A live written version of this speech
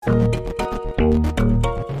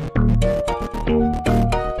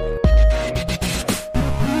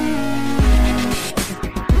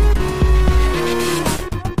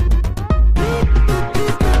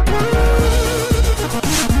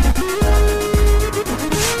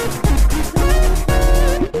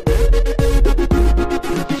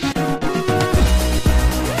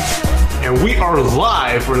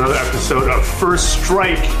episode of First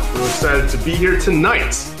Strike. We're excited to be here tonight.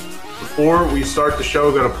 Before we start the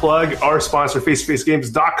show, we're going to plug our sponsor,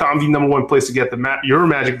 FaceToFaceGames.com, the number one place to get your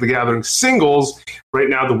Magic the Gathering singles. Right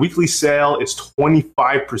now, the weekly sale is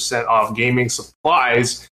 25% off gaming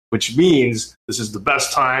supplies, which means this is the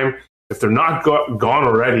best time, if they're not gone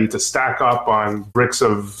already, to stack up on bricks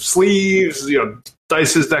of sleeves,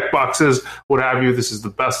 dices, deck boxes, what have you. This is the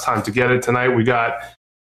best time to get it tonight.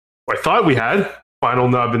 I thought we had Final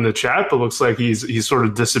Nub in the chat, but looks like he's sort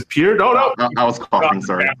of disappeared. Oh, no. I was coughing,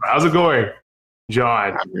 sorry. How's it going,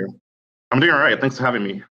 John? I'm doing all right. Thanks for having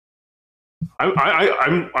me.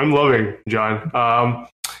 I'm loving John.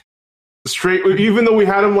 Even though we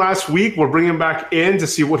had him last week, we're bringing him back in to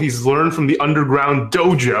see what he's learned from the Underground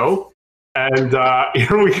Dojo. And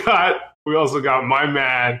here we also got my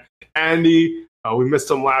man, Andy. We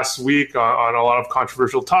missed him last week on a lot of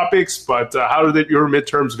controversial topics, but how did your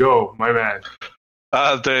midterms go, my man?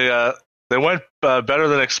 They went better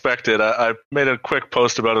than expected. I made a quick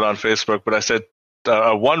post about it on Facebook, but I said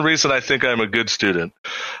one reason I think I'm a good student,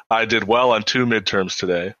 I did well on 2 midterms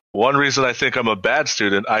today. One reason I think I'm a bad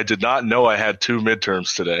student, I did not know I had 2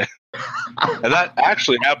 midterms today. And that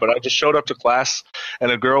actually happened. I just showed up to class,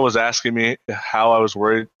 and a girl was asking me how I was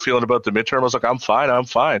feeling about the midterm. I was like, I'm fine.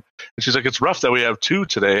 And she's like, it's rough that we have 2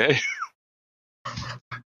 today.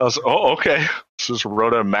 I was like, oh, okay. Just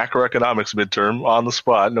wrote a macroeconomics midterm on the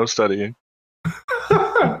spot, no studying.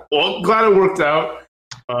 Well, glad it worked out.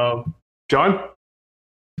 John?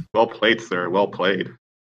 Well played, sir. Well played.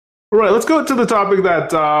 All right, let's go to the topic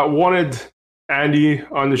that wanted Andy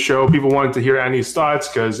on the show. People wanted to hear Andy's thoughts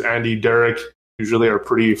because Andy, Derek usually are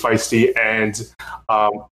pretty feisty and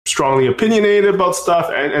strongly opinionated about stuff.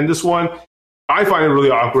 And this one, I find it really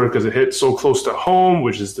awkward because it hit so close to home,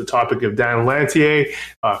 which is the topic of Dan Lantier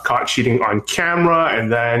caught cheating on camera, and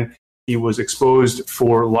then he was exposed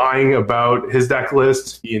for lying about his deck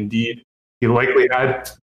list. He likely had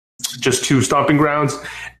just 2 stomping grounds.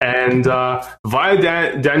 And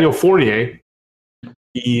via Daniel Fournier,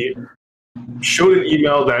 he showed an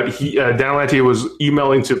email that Dan Lantier was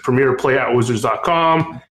emailing to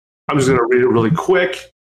premierplay@wizards.com. I'm just going to read it really quick.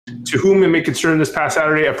 To whom it may concern, this past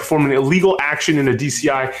Saturday, I performed an illegal action in a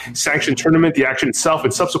DCI sanctioned tournament. The action itself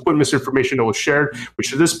and subsequent misinformation that was shared, which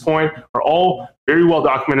to this point are all very well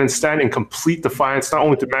documented, stand in complete defiance not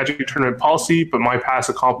only to Magic tournament policy, but my past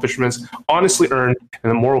accomplishments honestly earned and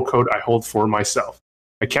the moral code I hold for myself.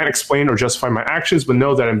 I can't explain or justify my actions, but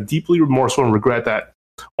know that I'm deeply remorseful and regret that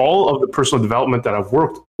all of the personal development that I've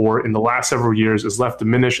worked for in the last several years is left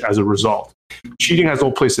diminished as a result. Cheating has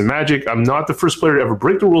no place in Magic. I'm not the first player to ever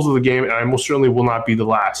break the rules of the game, and I most certainly will not be the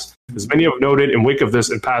last. As many have noted, in wake of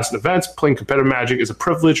this and past events, playing competitive Magic is a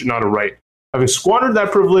privilege, not a right. Having squandered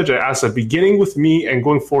that privilege, I ask that beginning with me and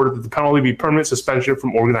going forward that the penalty be permanent suspension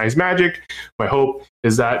from organized Magic. My hope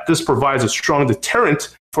is that this provides a strong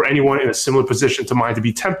deterrent for anyone in a similar position to mine to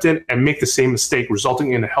be tempted and make the same mistake,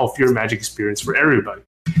 resulting in a healthier Magic experience for everybody.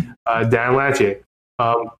 Dan Lantier.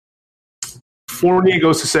 Fournier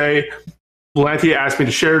goes to say, Lantier asked me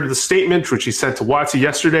to share the statement, which he sent to WotC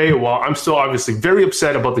yesterday. While I'm still obviously very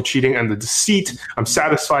upset about the cheating and the deceit, I'm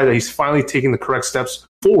satisfied that he's finally taking the correct steps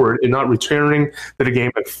forward in not returning to the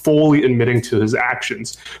game and fully admitting to his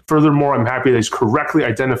actions. Furthermore, I'm happy that he's correctly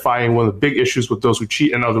identifying one of the big issues with those who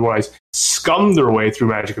cheat and otherwise scum their way through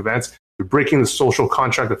Magic events. They're breaking the social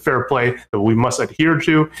contract of fair play that we must adhere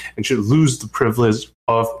to and should lose the privilege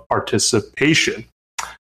of participation.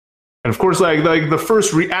 And of course, like the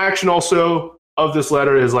first reaction also of this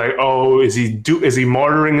letter is like, oh, is he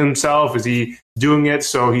martyring himself? Is he doing it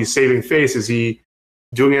so he's saving face? Is he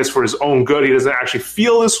doing this for his own good? He doesn't actually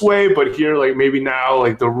feel this way, but here, like maybe now,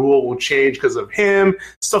 like the rule will change because of him,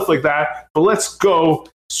 stuff like that. But let's go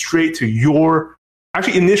straight to your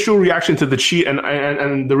actually initial reaction to the cheat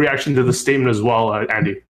and the reaction to the statement as well,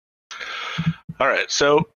 Andy. All right,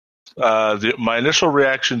 so my initial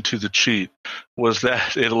reaction to the cheat was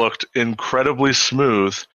that it looked incredibly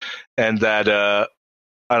smooth, and that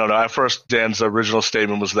I don't know. At first, Dan's original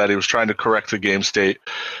statement was that he was trying to correct the game state,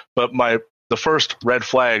 but the first red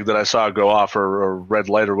flag that I saw go off, or red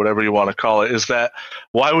light, or whatever you want to call it, is that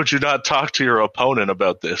why would you not talk to your opponent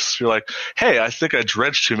about this? You're like, hey, I think I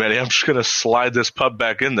dredged too many. I'm just going to slide this pub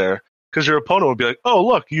back in there, because your opponent would be like, oh,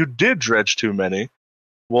 look, you did dredge too many.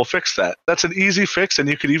 We'll fix that. That's an easy fix, and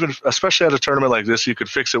you could even, especially at a tournament like this, you could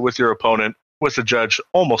fix it with your opponent, with the judge,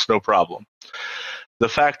 almost no problem. The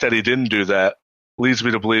fact that he didn't do that leads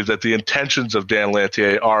me to believe that the intentions of Dan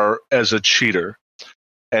Lantier are as a cheater,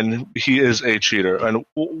 and he is a cheater. And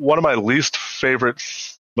one of my least favorite,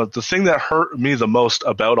 but the thing that hurt me the most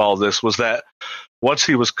about all this was that once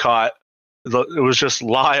he was caught, it was just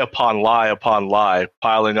lie upon lie upon lie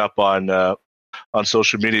piling up on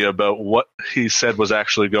social media about what he said was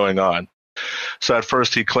actually going on. So at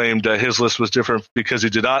first he claimed his list was different because he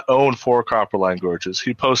did not own 4 Copperline Gorges.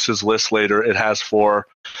 He posts his list later. It has 4.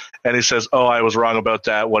 And he says, oh, I was wrong about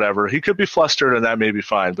that, whatever. He could be flustered and that may be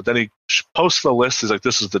fine. But then he posts the list. He's like,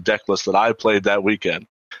 this is the deck list that I played that weekend.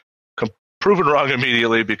 Proven wrong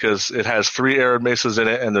immediately because it has 3 Arid Mesas in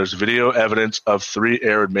it and there's video evidence of 3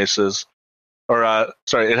 Arid Mesas.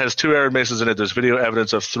 It has 2 Arid Mesas in it. There's video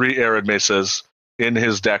evidence of 3 Arid Mesas in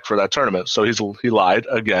his deck for that tournament. So he lied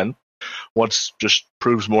again. Once just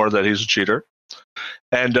proves more that he's a cheater.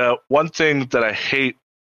 And one thing that I hate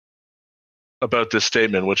about this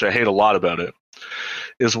statement, which I hate a lot about it,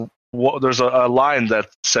 is there's a line that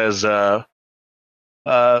says,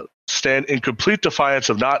 stand in complete defiance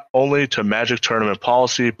of not only to Magic tournament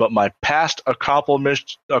policy, but my past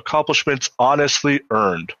accomplishments honestly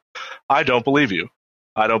earned. I don't believe you.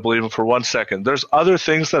 I don't believe it for 1 second. There's other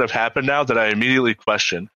things that have happened now that I immediately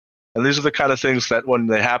question. And these are the kind of things that when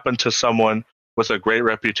they happen to someone with a great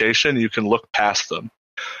reputation, you can look past them.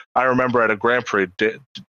 I remember at a Grand Prix, Dan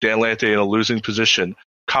Lantier in a losing position,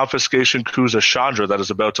 confiscation coups a Chandra that is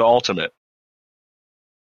about to ultimate.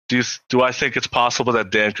 Do I think it's possible that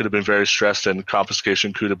Dan could have been very stressed and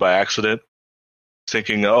confiscation couped by accident,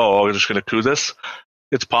 thinking, oh, I'm just going to coup this?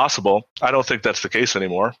 It's possible. I don't think that's the case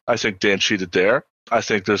anymore. I think Dan cheated there. I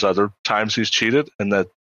think there's other times he's cheated, and that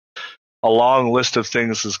a long list of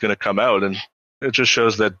things is going to come out, and it just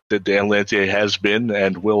shows that Dan Lantier has been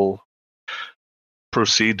and will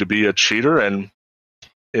proceed to be a cheater, and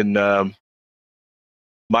in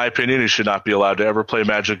my opinion, he should not be allowed to ever play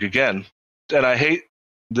Magic again. And I hate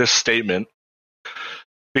this statement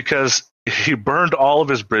because he burned all of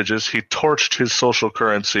his bridges, he torched his social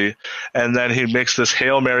currency, and then he makes this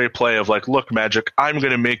Hail Mary play of like, look, Magic, I'm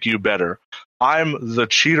going to make you better. I'm the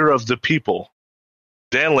cheater of the people.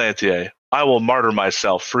 Dan Lantier, I will martyr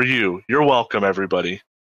myself for you. You're welcome, everybody.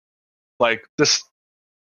 Like this,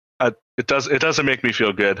 it doesn't make me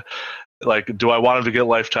feel good. Like, do I want him to get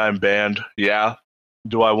lifetime banned? Yeah.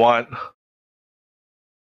 Do I want?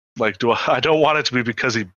 Like, I don't want it to be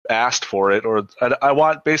because he asked for it, or I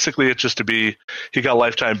want basically it just to be he got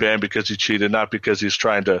lifetime banned because he cheated, not because he's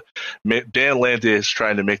trying to. Dan Lantier is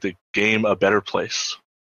trying to make the game a better place.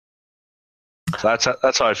 So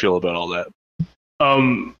that's how I feel about all that.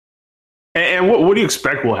 And what do you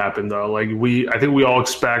expect will happen though? Like I think we all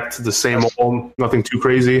expect the same old, nothing too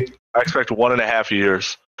crazy. I expect 1.5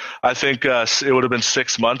 years. I think it would have been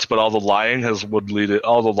 6 months, but all the lying would lead it.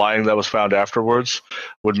 All the lying that was found afterwards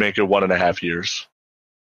would make it 1.5 years.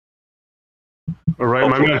 All right,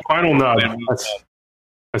 my final nod.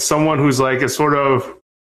 As someone who's like a sort of,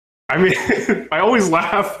 I mean, I always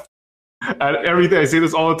laugh at everything. I say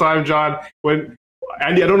this all the time, John. When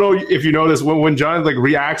Andy, I don't know if you know this, when John like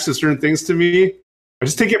reacts to certain things to me, I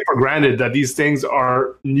just take it for granted that these things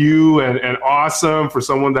are new and awesome for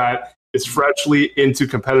someone that is freshly into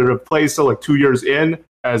competitive play. So like 2 years in,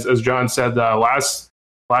 as John said last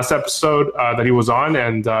episode that he was on,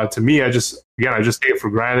 and to me, I just take it for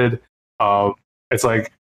granted. It's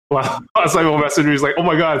like last time he messaged me, he's like, "Oh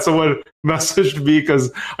my god, someone messaged me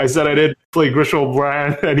because I said I didn't play Grisham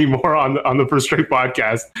Brand anymore on the First Strike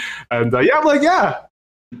podcast." And I'm like, yeah,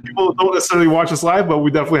 people don't necessarily watch us live, but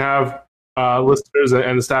we definitely have listeners,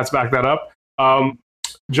 and the stats back that up.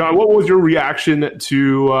 John, what was your reaction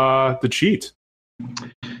to the cheat?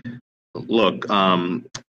 Look,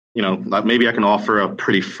 maybe I can offer a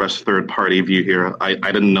pretty fresh third-party view here. I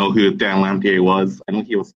didn't know who Dan Lantier was. I know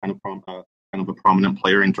he was kind of a prominent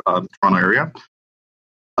player in the Toronto area.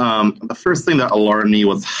 The first thing that alarmed me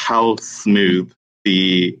was how smooth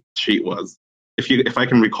the cheat was. If I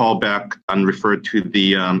can recall back and refer to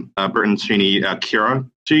the Bertoncini Kira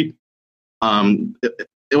cheat,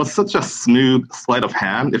 it was such a smooth sleight of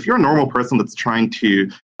hand. If you're a normal person that's trying to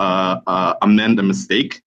amend a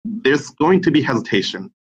mistake, there's going to be hesitation.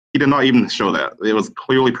 He did not even show that. It was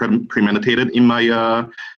clearly premeditated, in my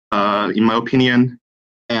opinion.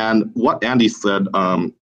 And what Andy said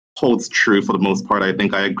holds true for the most part. I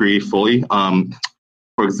think I agree fully.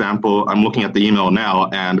 For example, I'm looking at the email now,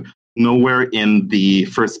 and nowhere in the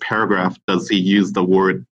first paragraph does he use the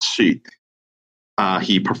word cheat.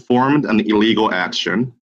 He performed an illegal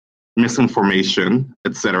action, misinformation,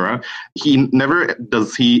 etc. He never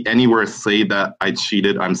does he anywhere say that I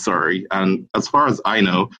cheated, I'm sorry. And as far as I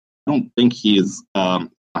know, I don't think he's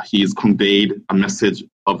conveyed a message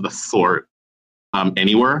of the sort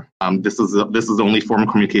anywhere. This is the only form of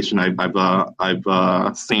communication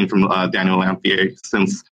I've seen from Daniel Lantier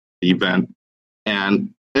since the event.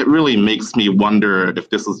 And it really makes me wonder if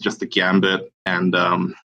this is just a gambit and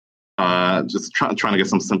just trying to get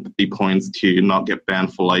some sympathy points to not get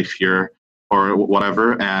banned for life here or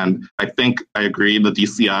whatever. And I think I agree the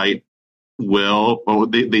DCI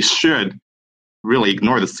they should really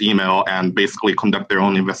ignore this email and basically conduct their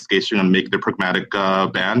own investigation and make their pragmatic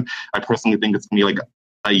ban. I personally think it's going to be like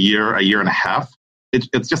a year and a half.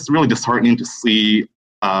 It's just really disheartening to see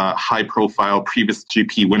a high-profile previous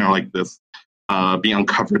GP winner like this being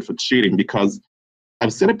uncovered for cheating, because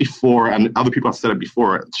I've said it before, and other people have said it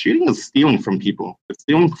before, cheating is stealing from people. It's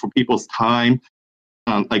stealing from people's time.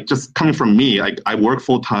 Like just coming from me, I work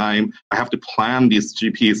full time. I have to plan these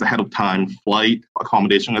GPs ahead of time, flight,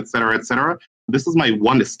 accommodation, et cetera. This is my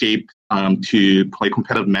one escape to play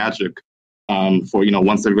competitive Magic for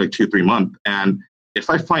once every like 2-3 months. And if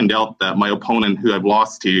I find out that my opponent who I've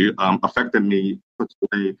lost to affected me such a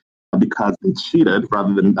way because they cheated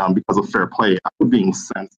rather than because of fair play, I would be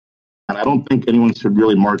incensed. And I don't think anyone should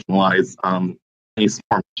really marginalize any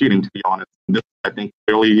form of cheating, to be honest. This, I think,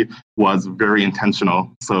 clearly was very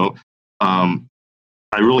intentional. So I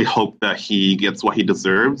really hope that he gets what he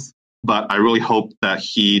deserves, but I really hope that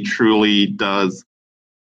he truly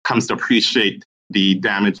comes to appreciate the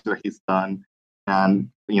damage that he's done, and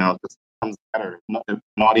just becomes better,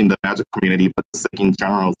 not in the Magic community, but just in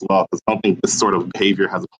general as well. Because I don't think this sort of behavior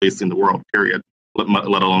has a place in the world, period, let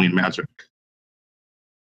alone in Magic.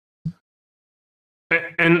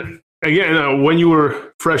 And again, when you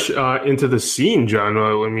were fresh into the scene, John,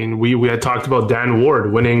 I mean, we had talked about Dan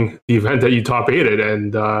Ward winning the event that you top 8'd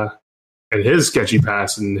and his sketchy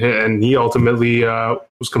pass, and he ultimately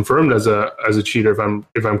was confirmed as a cheater,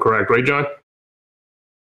 if I'm correct, right, John?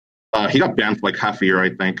 He got banned for like half a year,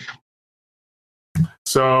 I think.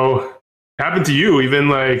 So happened to you, even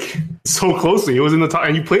like so closely. It was in the top,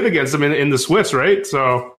 and you played against him in the Swiss, right?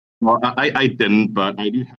 So well, I didn't, but I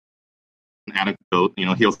do have an anecdote.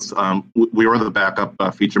 He was we were the backup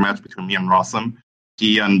feature match between me and Rossum.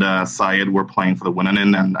 He and Syed were playing for the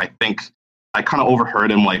Winnanen, and I think I kind of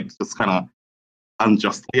overheard him like just kind of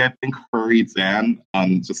unjustly, I think, hurry Dan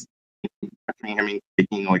on just pressuring him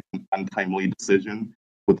taking like an untimely decision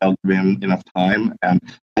without giving him enough time. And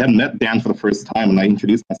I had met Dan for the first time, and I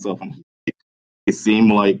introduced myself, and he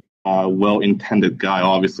seemed like a well-intended guy.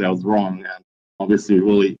 Obviously, I was wrong, and obviously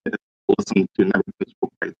really listened to Never Finish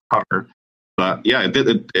Book by cover. But yeah, it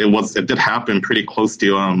did happen pretty close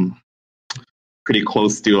to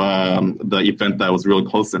the event that I was really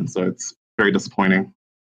close in. So it's very disappointing.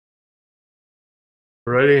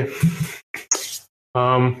 Alrighty.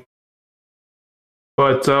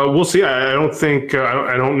 But we'll see. I don't think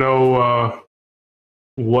I don't know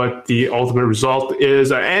what the ultimate result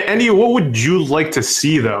is. Andy, what would you like to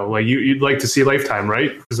see though? Like you'd like to see lifetime,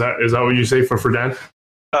 right? Is that what you say for Dan?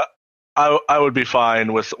 I would be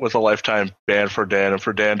fine with a lifetime ban for Dan, and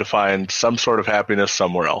for Dan to find some sort of happiness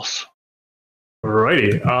somewhere else.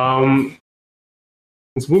 Alrighty.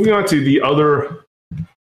 So moving on to the other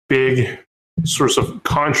big source of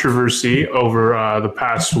controversy over the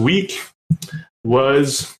past week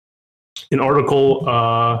was an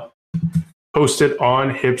article posted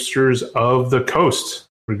on Hipsters of the Coast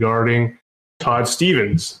regarding Todd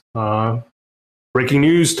Stevens. Breaking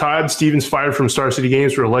news, Todd Stevens fired from Star City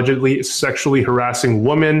Games for allegedly sexually harassing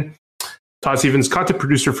women. Todd Stevens, content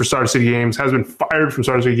producer for Star City Games, has been fired from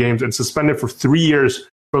Star City Games and suspended for 3 years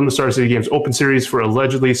from the Star City Games Open Series for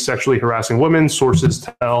allegedly sexually harassing women. Sources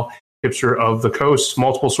tell Hipster of the Coast.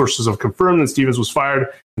 Multiple sources have confirmed that Stevens was fired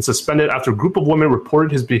and suspended after a group of women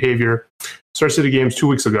reported his behavior Star City Games 2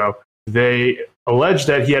 weeks ago. They alleged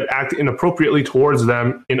that he had acted inappropriately towards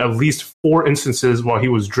them in at least 4 instances while he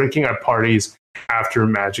was drinking at parties after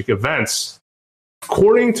Magic events.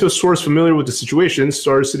 According to a source familiar with the situation,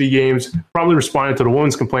 Star City Games promptly responded to the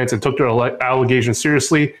woman's complaints and took their allegations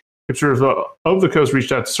seriously. Hipster of the Coast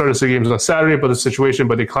reached out to Star City Games on Saturday about the situation,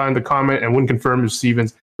 but declined to comment and wouldn't confirm if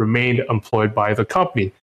Stevens remained employed by the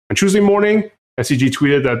company. On Tuesday morning, SCG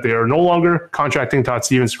tweeted that they are no longer contracting Todd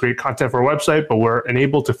Stevens to create content for our website, but were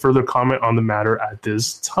unable to further comment on the matter at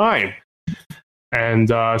this time. And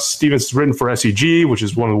Stevens has written for SCG, which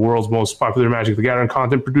is one of the world's most popular Magic the Gathering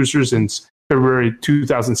content producers, since February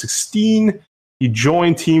 2016. He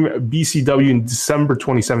joined Team BCW in December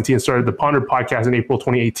 2017 and started the Ponder podcast in April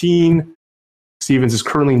 2018. Stevens is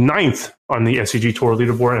currently 9th on the SCG Tour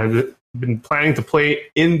leaderboard and has been planning to play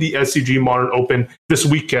in the SCG Modern Open this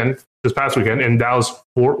past weekend in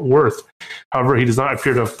Dallas-Fort Worth. However, he does not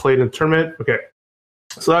appear to have played in the tournament. Okay,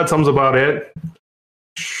 so that sums about it.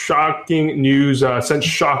 Shocking news sent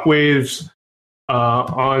shockwaves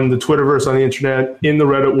on the Twitterverse, on the internet, in the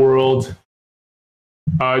Reddit world.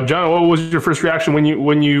 John, what was your first reaction when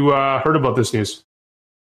you heard about this news?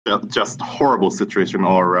 Just horrible situation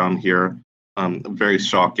all around here. Very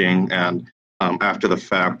shocking. And after the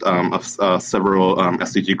fact, several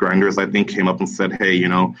SCG grinders, I think, came up and said, "Hey,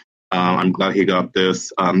 I'm glad he got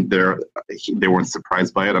this." They weren't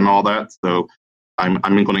surprised by it and all that. So I'm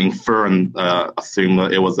going to infer and assume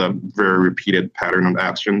that it was a very repeated pattern of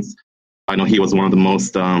actions. I know he was one of the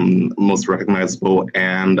most recognizable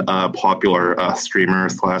and popular streamer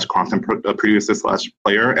 / content producer /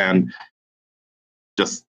 player, and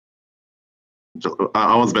just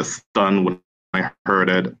I was a bit stunned when I heard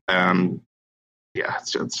it, and yeah,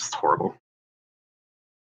 it's just horrible.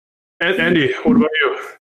 And Andy, what about you?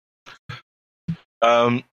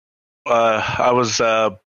 I was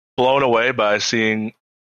blown away by seeing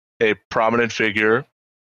a prominent figure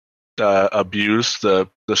abuse the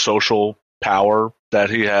social power that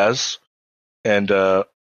he has, and I'm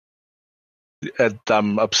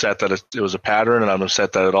upset that it was a pattern, and I'm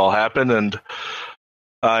upset that it all happened, and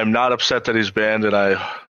I'm not upset that he's banned, and I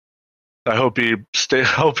hope he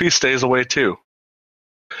stays away too.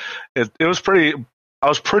 It was pretty. I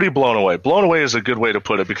was pretty blown away. Blown away is a good way to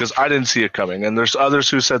put it, because I didn't see it coming, and there's others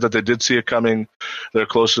who said that they did see it coming. They're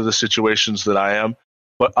closer to the situations than I am,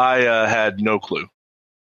 but I had no clue.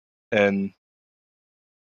 And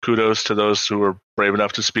kudos to those who were brave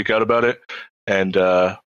enough to speak out about it, and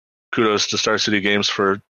kudos to Star City Games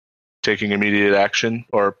for taking immediate action,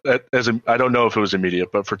 or I don't know if it was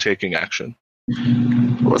immediate, but for taking action.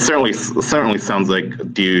 Well, it certainly sounds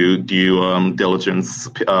like due diligence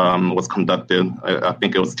was conducted. I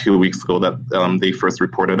think it was 2 weeks ago that they first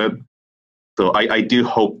reported it. So I do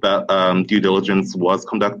hope that due diligence was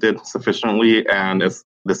conducted sufficiently, and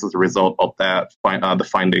this is a result of that the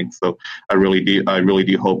finding. So I really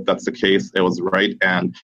do hope that's the case. It was right,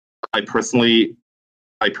 and I personally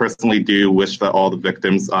do wish that all the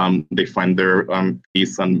victims they find their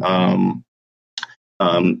peace and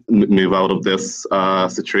move out of this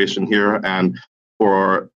situation here. And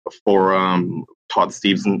for Todd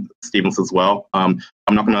Stevens as well. I'm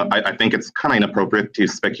not gonna. I think it's kind of inappropriate to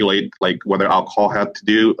speculate like whether alcohol had to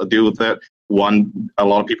do with it. One, a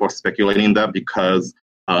lot of people are speculating that because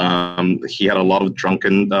he had a lot of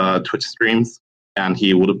drunken Twitch streams, and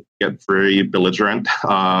he would get very belligerent.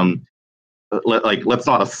 Let's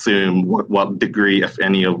not assume what degree, if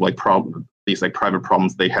any, of these private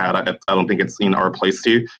problems they had. I don't think it's in our place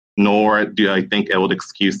to, nor do I think it would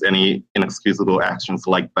excuse any inexcusable actions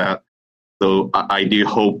like that. So I do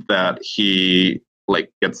hope that he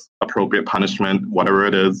gets appropriate punishment, whatever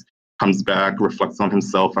it is, comes back, reflects on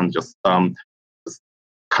himself, and just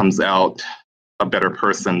comes out a better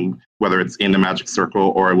person, whether it's in the Magic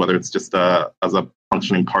Circle or whether it's just as a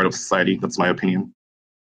functioning part of society. That's my opinion.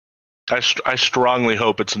 I strongly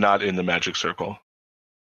hope it's not in the Magic Circle.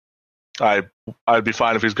 I'd be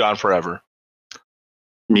fine if he's gone forever.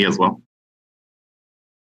 Me as well.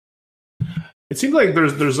 It seems like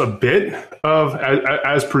there's a bit of,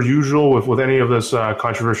 as per usual with any of this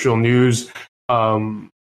controversial news, some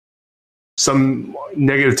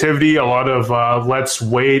negativity, a lot of let's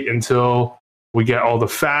wait until we get all the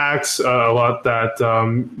facts, a lot that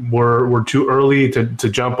we're too early to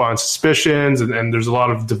jump on suspicions, and there's a lot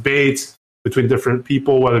of debates between different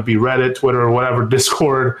people, whether it be Reddit, Twitter, or whatever,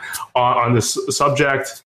 Discord, on this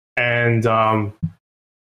subject. And I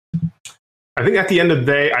think at the end of the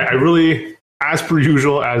day, I really, as per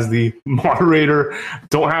usual, as the moderator,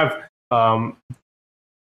 don't have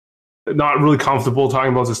not really comfortable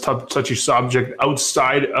talking about this touchy subject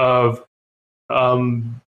outside of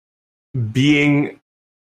being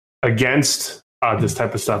against this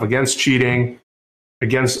type of stuff, against cheating,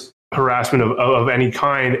 against harassment of any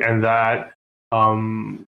kind, and that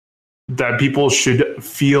that people should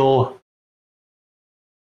feel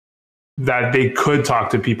that they could talk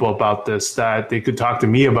to people about this, that they could talk to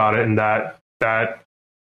me about it, and that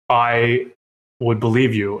I would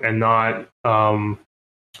believe you, and not no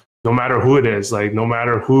matter who it is, no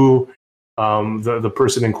matter who the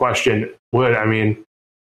person in question would. I mean,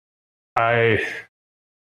 I'm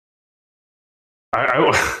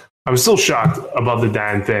still shocked about the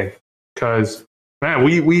Dan thing, because man,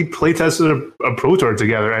 we play tested a Pro Tour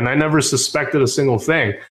together, and I never suspected a single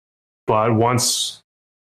thing. But once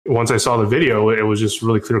I saw the video, it was just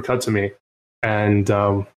really clear cut to me, and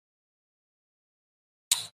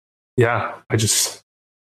yeah,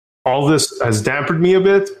 all this has dampened me a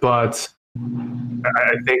bit, but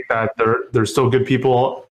I think that there's still good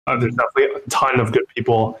people. There's definitely a ton of good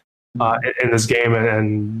people in this game,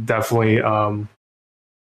 and definitely I'm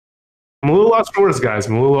a little lost for words, guys.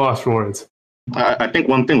 I'm a little lost for words. I think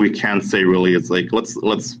one thing we can say really is like let's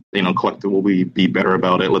collectively be better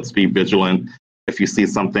about it. Let's be vigilant. If you see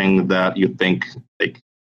something that you think like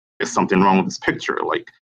is something wrong with this picture, like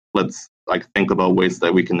let's like think about ways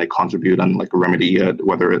that we can like contribute and like remedy it.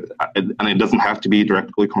 And it doesn't have to be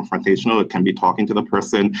directly confrontational. It can be talking to the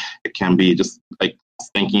person. It can be just like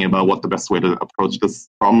thinking about what the best way to approach this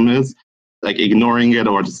problem is. Like ignoring it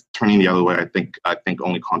or just turning the other way, I think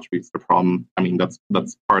only contributes to the problem. I mean, that's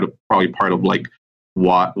probably part of like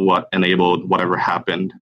what enabled whatever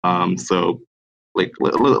happened. So like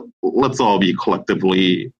let's all be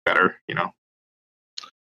collectively better, you know.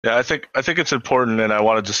 Yeah, I think it's important, and I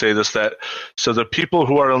wanted to say this, that so the people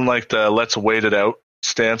who are in like the let's wait it out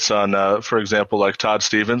stance on, for example, like Todd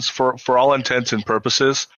Stevens, for all intents and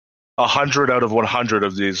purposes, 100 out of 100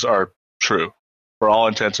 of these are true. For all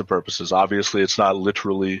intents and purposes. Obviously, it's not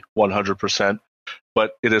literally 100%,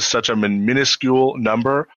 but it is such a minuscule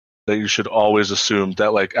number that you should always assume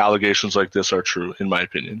that like allegations like this are true, in my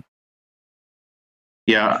opinion.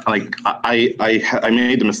 Yeah, like I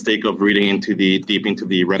made the mistake of reading deep into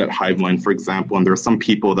the Reddit hive mind, for example, and there are some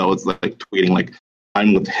people that was like tweeting like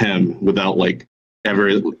I'm with him without like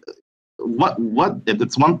ever. What?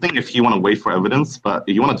 It's one thing if you want to wait for evidence, but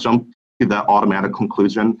if you want to jump to that automatic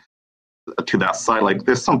conclusion to that side, like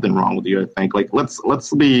there's something wrong with you. I think like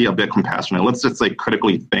let's be a bit compassionate. Let's just like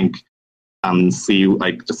critically think and see,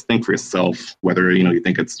 like just think for yourself whether you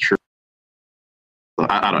think it's true. So,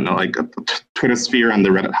 I don't know, like the Twitter sphere and the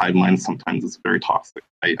Reddit hive mind sometimes is very toxic.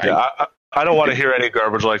 I don't want to hear any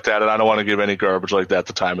garbage like that, and I don't want to give any garbage like that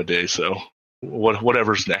the time of day. So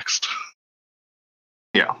whatever's next.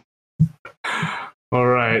 Yeah. All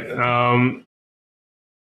right.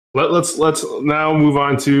 Let's now move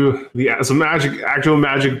on to some actual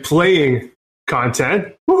Magic playing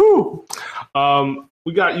content. Woohoo!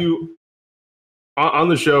 We got you on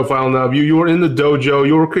the show, Final Nub. You were in the dojo.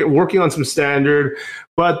 You were working on some standard,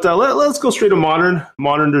 but let's go straight to modern.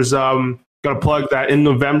 Modern, there's got to plug that in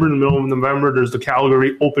November, in the middle of November, there's the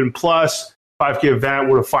Calgary Open Plus 5K event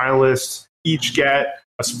where the finalists each get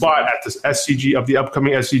a spot at this SCG of the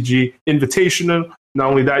upcoming SCG Invitational. Not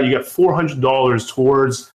only that, you get $400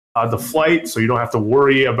 towards the flight, so you don't have to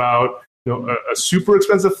worry about a super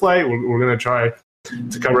expensive flight. We're going to try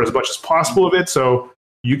to cover as much as possible of it, so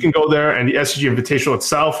you can go there. And the SCG Invitational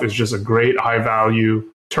itself is just a great high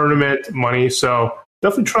value tournament money. So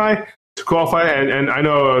definitely try to qualify. And I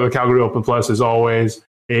know the Calgary Open Plus is always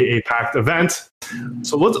a packed event.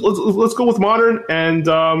 So let's go with modern, and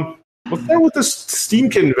let's start with this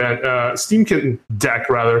Steamkin event, Steamkin deck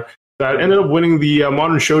rather, that ended up winning the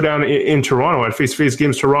Modern Showdown in Toronto at Face to Face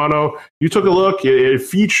Games Toronto. You took a look. It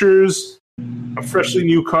features a freshly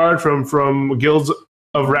new card from Guilds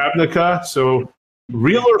of Ravnica. So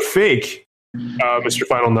real or fake, Mr.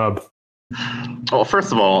 Final Nub? Well,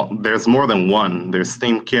 first of all, there's more than one. There's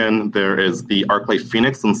Steamkin, there is the Arclight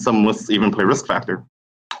Phoenix, and some lists even play Risk Factor.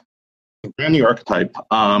 A brand new archetype.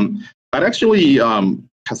 I'd actually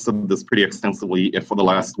tested this pretty extensively for the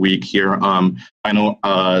last week here. I know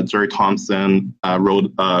Jerry Thompson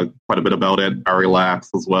wrote quite a bit about it, Ari Lax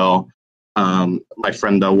as well. My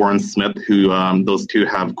friend Warren Smith, who those two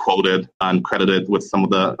have quoted and credited with some of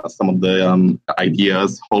the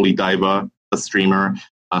ideas. Holy Diva, the streamer,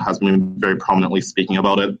 has been very prominently speaking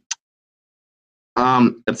about it.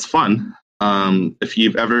 It's fun. If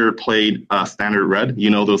you've ever played Standard Red,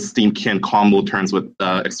 you know those Steamkin combo turns with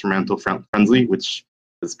Experimental Frenzy, which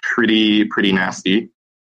is pretty nasty.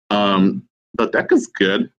 The deck is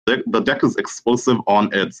good. The deck is explosive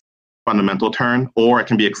on its fundamental turn, or it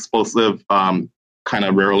can be explosive kind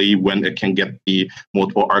of rarely when it can get the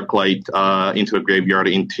multiple Arclight into a graveyard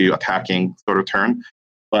into attacking sort of turn.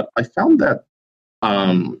 But I found that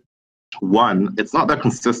one, it's not that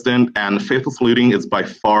consistent, and Faithful Saluting is by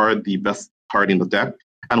far the best card in the deck.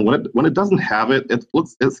 And when it doesn't have it, it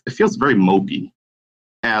feels very mopey.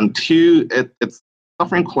 And two, it's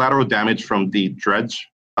suffering collateral damage from the Dredge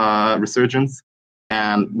resurgence.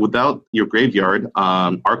 And without your graveyard,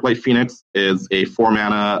 Arclight Phoenix is a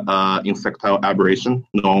 4-mana insectile aberration.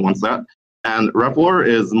 No one wants that. And Reveler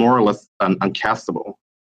is more or less uncastable.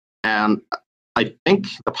 And I think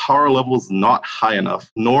the power level is not high enough,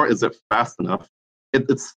 nor is it fast enough.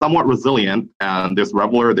 It's somewhat resilient, and there's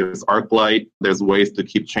Reveler, there's Arclight, there's ways to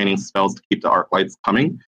keep chaining spells to keep the Arclights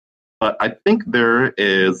coming. But I think there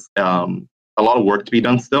is a lot of work to be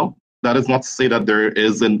done still. That is not to say that there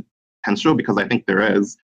isn't potential, because I think there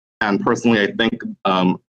is. And personally, I think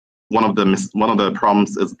one of the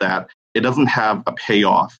problems is that it doesn't have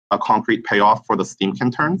a concrete payoff for the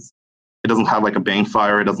Steamkin turns. It doesn't have like a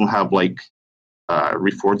Banefire. It doesn't have like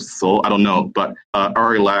Reforged Soul. I don't know, but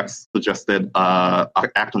Relax suggested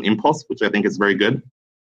Act on Impulse, which I think is very good.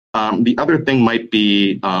 The other thing might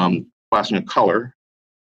be Flashing a Color.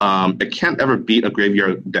 It can't ever beat a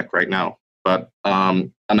graveyard deck right now, but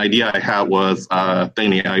an idea I had was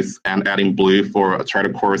Thinning the Ice and adding blue for a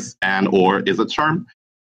Charter Course and or Izzet Charm.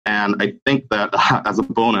 And I think that as a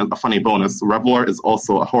bonus, a funny bonus, Reveler is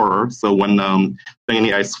also a horror. So when Thinning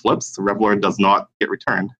the Ice flips, Reveler does not get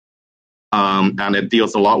returned. And it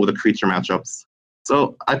deals a lot with the creature matchups.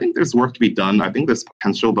 So I think there's work to be done. I think there's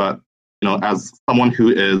potential, but as someone who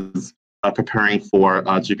is preparing for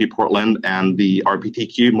GP Portland and the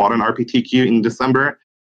RPTQ, modern RPTQ in December,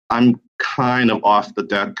 I'm kind of off the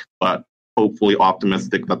deck, but hopefully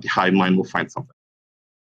optimistic that the Hive Mind will find something.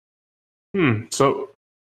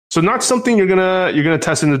 So not something you're gonna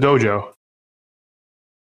test in the dojo.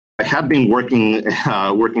 I had been working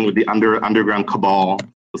with the underground cabal, so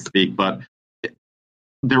to speak, but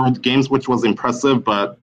there were games which was impressive,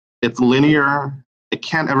 but it's linear. It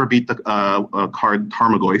can't ever beat the card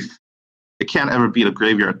Tarmogoyf. It can't ever beat a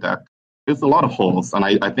graveyard deck. There's a lot of holes, and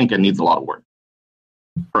I think it needs a lot of work.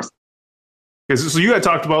 Personally. Okay, so you had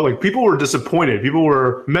talked about like people were disappointed. People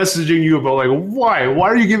were messaging you about like why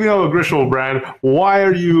are you giving up a Griselbrand? Why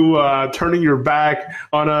are you turning your back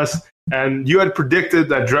on us? And you had predicted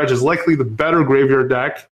that Dredge is likely the better graveyard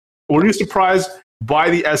deck. Were you surprised by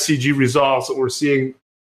the SCG results that we're seeing?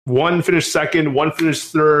 One finished second, one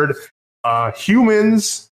finished third.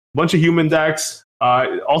 Humans, bunch of human decks.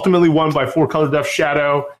 Ultimately won by 4-color Death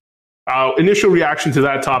Shadow. Initial reaction to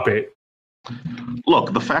that top 8.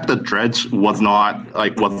 Look, the fact that Dredge was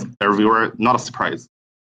everywhere, not a surprise.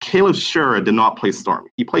 Caleb Schur did not play Storm.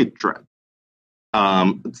 He played Dredge.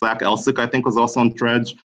 Zach Elsick, I think, was also on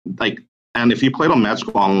Dredge. And if you played on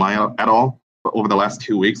Magic Online at all over the last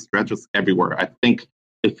 2 weeks, Dredge was everywhere. I think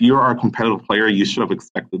if you are a competitive player, you should have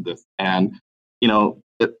expected this. And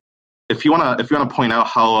if you wanna point out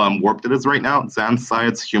how warped it is right now,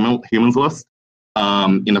 Zanside's humans list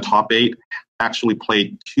in the top 8 actually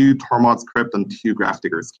played 2 Tormod's Crypt and 2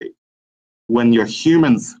 Grafdigger's Cave. When your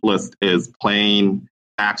humans list is playing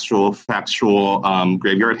actual factual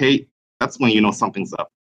graveyard hate, that's when you know something's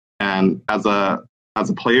up. And as a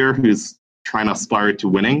player who's trying to aspire to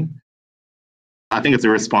winning, I think it's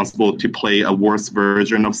irresponsible to play a worse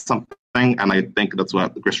version of something, and I think that's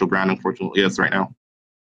what Griselbrand unfortunately is right now.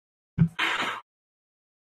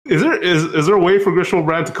 Is there a way for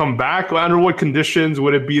Griselbrand to come back? Under what conditions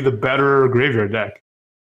would it be the better graveyard deck?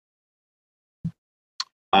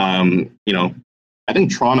 I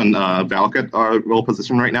think Tron and Valakut are well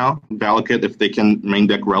positioned right now. Valakut, if they can main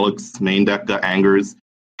deck Relics, main deck Angers,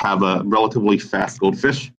 have a relatively fast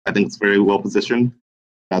Goldfish, I think it's very well positioned.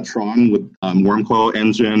 Tron with Wormcoil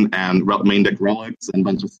Engine and main deck Relics and a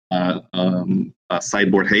bunch of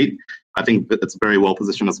sideboard hate, I think that it's very well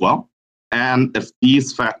positioned as well. And if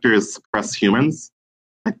these factors suppress humans,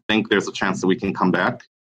 I think there's a chance that we can come back.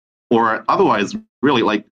 Or otherwise,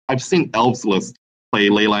 really, I've seen Elves list play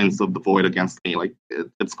Leylines of the Void against me.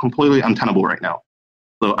 It's completely untenable right now.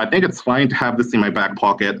 So I think it's fine to have this in my back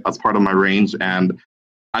pocket as part of my range, and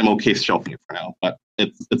I'm okay shelving it for now. But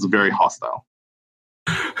it's very hostile.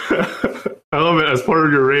 I love it as part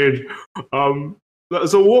of your range.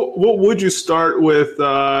 So what would you start with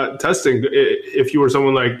testing if you were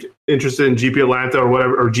someone interested in GP Atlanta or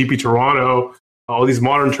whatever, or GP Toronto, all these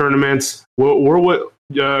modern tournaments? What would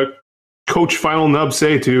Coach Final Nub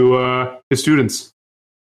say to his students?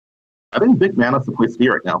 I think Big Mana's the place to be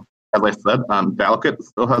right now. As I said, Valakut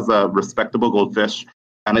still has a respectable Goldfish,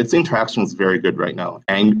 and its interaction is very good right now.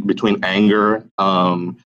 Between Anger,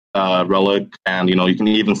 Relic, and you can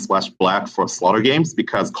even splash Black for Slaughter games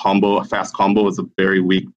because a fast combo is a very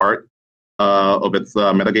weak part of its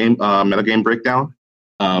metagame breakdown.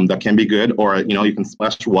 That can be good, or you can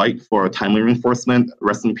splash White for Timely Reinforcement,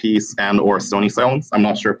 Rest in Peace, and or Stony Silence. I'm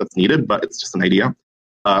not sure if that's needed, but it's just an idea.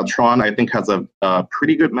 Tron, I think, has a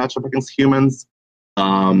pretty good matchup against humans,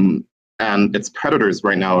 and its predators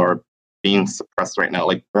right now are being suppressed right now.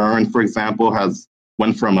 Burn, for example,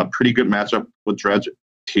 went from a pretty good matchup with Dredge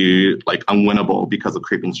to unwinnable because of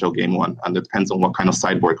Creeping Chill game 1, and it depends on what kind of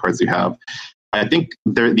sideboard cards you have. I think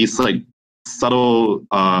these subtle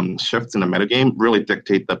shifts in the metagame really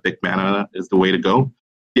dictate that Big Mana is the way to go.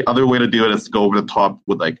 The other way to do it is to go over the top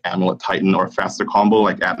with Amulet Titan or faster combo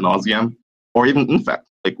Ad Nauseam, or even Infect.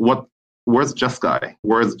 Where's Jeskai?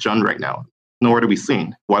 Where's Jund right now? Nowhere to be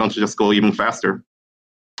seen. Why don't you just go even faster?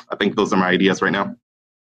 I think those are my ideas right now.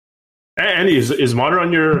 Andy, is Modern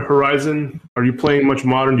on your horizon? Are you playing much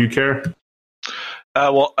Modern? Do you care?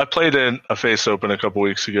 Well, I played in a Face Open a couple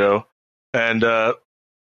weeks ago, and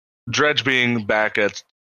Dredge being back at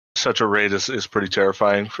such a rate is pretty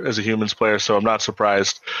terrifying as a humans player, so I'm not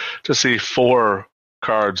surprised to see 4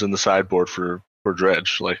 cards in the sideboard for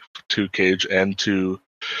Dredge, like 2 Cage and 2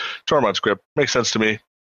 Tormod's Grip. Makes sense to me.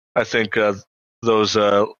 I think those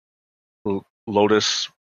Lotus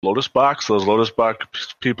Box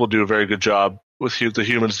people do a very good job with the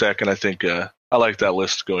humans deck, and I think I like that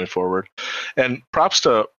list going forward. And props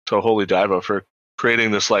to Holy Diva for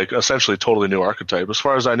creating this like essentially totally new archetype. As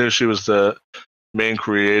far as I knew, she was the main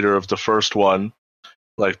creator of the first one,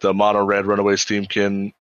 like the mono red Runaway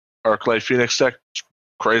Steamkin Arclight Phoenix deck.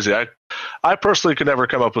 Crazy. I personally could never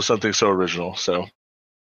come up with something so original. So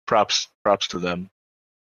props to them.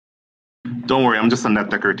 Don't worry, I'm just a net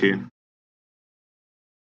decker too.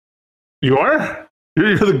 You are?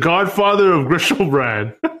 You're the godfather of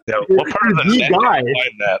Griselbrand. Yeah, what part of the net guy?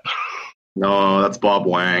 Find that? No, that's Bob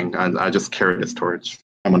Wang. I just carry his torch.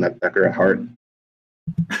 I'm a net decker at heart.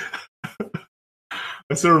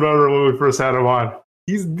 I still remember when we first had him on.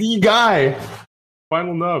 He's the guy.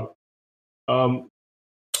 Final nub. And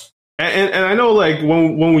I know, like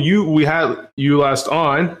when we had you last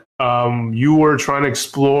on, you were trying to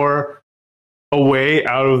explore a way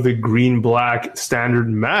out of the green-black standard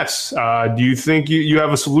mess. Do you think you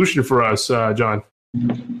have a solution for us, John?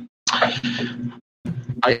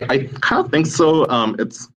 I kind of think so.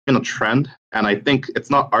 It's been a trend, and I think it's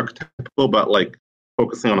not archetypical, but like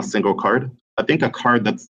focusing on a single card. I think a card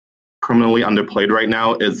that's criminally underplayed right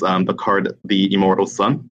now is the card, the Immortal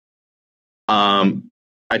Sun.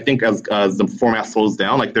 I think as the format slows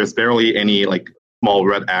down, like there's barely any like small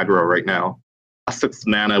red aggro right now. A 6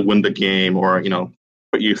 mana win the game, or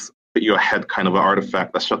put you ahead kind of an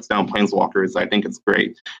artifact that shuts down planeswalkers. I think it's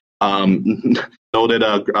great. Noted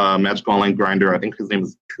Magic Online grinder, I think his name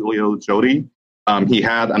is Julio Jody. He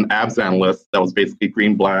had an Abzan list that was basically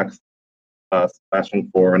green black, splashing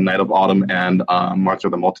for Night of Autumn and March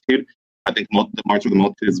of the Multitude. I think the March of the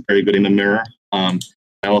Multitude is very good in the mirror. I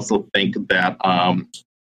also think that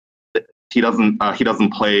he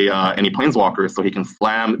doesn't play any planeswalkers, so he can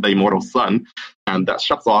slam the Immortal Sun, and that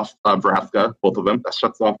shuts off Vraska, both of them. That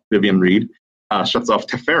shuts off Vivian Reed, shuts off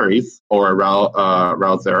Teferis or Ral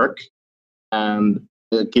Zarek, and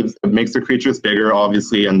it makes the creatures bigger,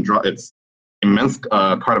 obviously, and it's immense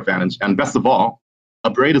card advantage. And best of all,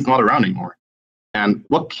 Abrade is not around anymore. And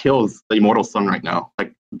what kills the Immortal Sun right now?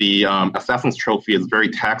 Like the Assassin's Trophy is very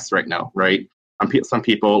taxed right now, right? Some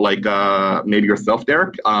people, like maybe yourself,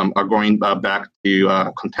 Derek, are going back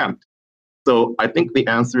to Contempt. So I think the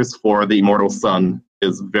answers for the Immortal Sun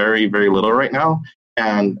is very, very little right now.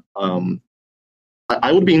 And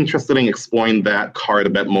I would be interested in exploring that card a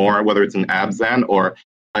bit more, whether it's an Abzan, or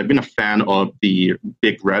I've been a fan of the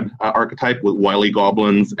big red archetype with Wily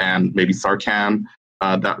Goblins and maybe Sarkhan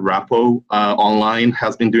that Rapo online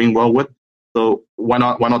has been doing well with. So why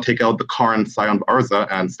not take out the Karn Scion Arza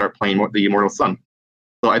and start playing the Immortal Sun?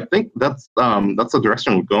 So I think that's the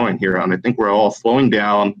direction we're going here, and I think we're all slowing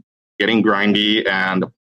down, getting grindy, and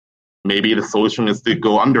maybe the solution is to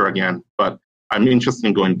go under again. But I'm interested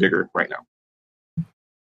in going bigger right now.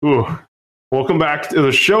 Ooh. Welcome back to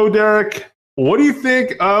the show, Derek. What do you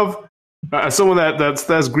think of someone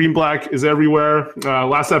that's green black is everywhere?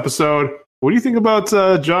 Last episode. What do you think about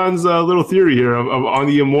John's little theory here on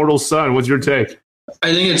the Immortal Sun? What's your take?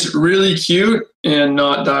 I think it's really cute and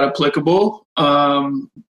not that applicable.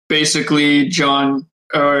 Basically, John,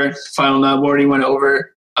 our final nub, already went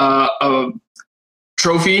over a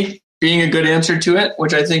trophy being a good answer to it,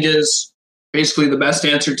 which I think is basically the best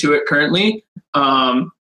answer to it currently.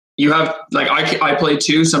 You have, like, I play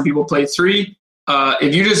 2, some people play 3.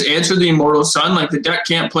 If you just answer the Immortal Sun, like, the deck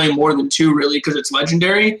can't play more than 2 really because it's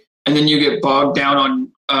legendary, and then you get bogged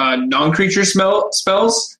down on non-creature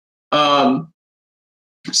spells.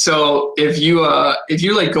 So if you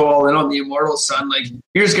like go all in on the Immortal Sun, like,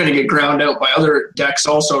 you're just gonna get ground out by other decks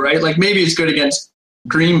also, right? Like, maybe it's good against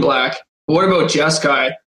green black, but what about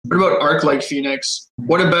Jeskai? What about Arclight Phoenix?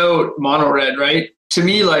 What about mono red, right? To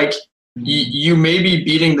me, like, you may be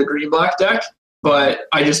beating the green black deck, but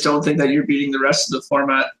I just don't think that you're beating the rest of the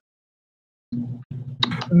format.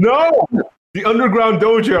 No, the Underground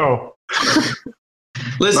Dojo.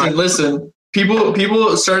 Listen.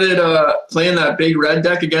 People started playing that big red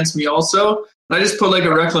deck against me also, and I just put like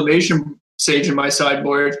a Reclamation Sage in my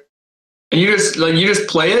sideboard, and you just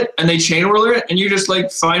play it, and they Chain Whirler it, and you just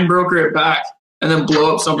like fine broker it back, and then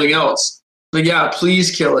blow up something else. Like, yeah,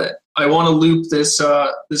 please kill it. I want to loop this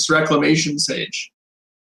Reclamation Sage.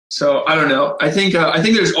 So I don't know. I think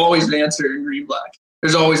there's always an answer in green black.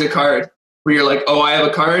 There's always a card where you're like, oh, I have a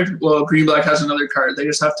card. Well, green black has another card. They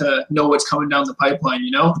just have to know what's coming down the pipeline,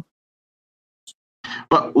 you know?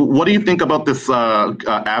 But what do you think about this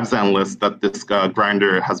Abzan list that this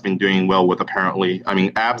grinder has been doing well with? Apparently, I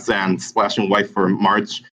mean, Abzan splashing white for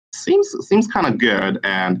March seems kind of good,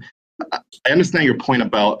 and I understand your point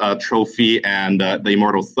about Trophy and the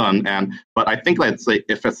Immortal Sun, but I think let's say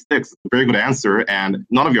if it sticks, it's a very good answer, and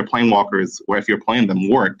none of your Planewalkers, or if you're playing them,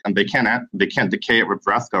 work, and they can't decay it with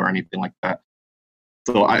Vraska or anything like that.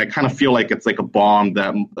 So I kind of feel like it's like a bomb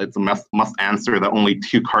that it's a must answer that only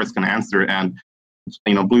 2 cards can answer, and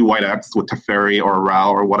Blue-White X with Teferi or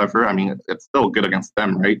Rao or whatever. I mean, it's still good against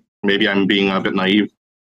them, right? Maybe I'm being a bit naive.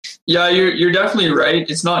 Yeah, you're definitely right.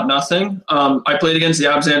 It's not nothing. I played against the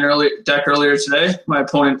Abzan deck earlier today. My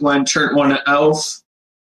opponent went turn 1 Elf,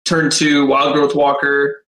 turn 2 Wild Growth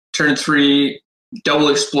Walker, turn 3 double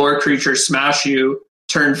Explore creature smash you,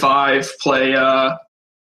 turn 5 play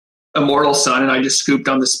Immortal Sun, and I just scooped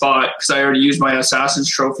on the spot because I already used my Assassin's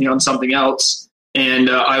Trophy on something else, and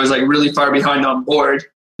I was like really far behind on board.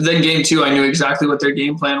 But then game 2, I knew exactly what their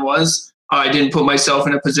game plan was. I didn't put myself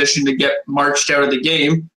in a position to get marched out of the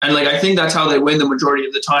game. And I think that's how they win the majority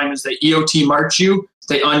of the time is they EOT march you,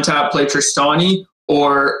 they untap, play Tristani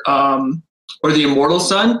or the Immortal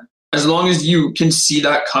Sun. As long as you can see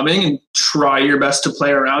that coming and try your best to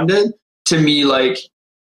play around it, to me,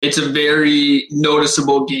 it's a very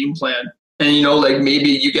noticeable game plan. And, maybe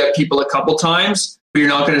you get people a couple times, but you're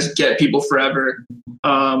not going to get people forever.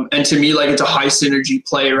 And to me, it's a high synergy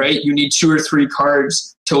play, right? You need 2 or 3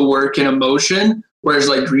 cards to work in a motion, whereas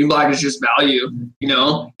green-black is just value.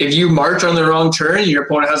 If you march on the wrong turn and your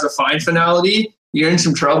opponent has a fine finality, you're in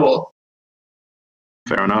some trouble.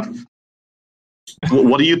 Fair enough.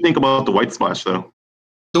 What do you think about the White Splash, though?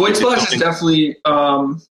 The White Splash is definitely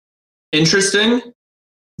interesting.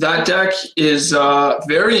 That deck is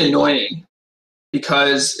very annoying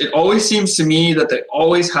because it always seems to me that they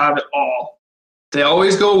always have it all. They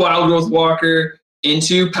always go Wild Growth Walker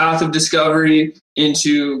into Path of Discovery,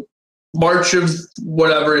 into March of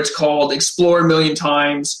whatever it's called, explore a million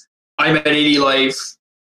times. I'm at 80 life.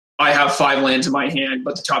 I have 5 lands in my hand,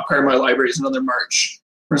 but the top card of my library is another March.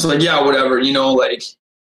 It's yeah, whatever, you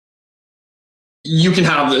can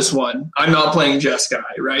have this one. I'm not playing Jeskai,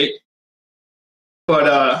 right? But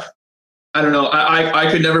I don't know.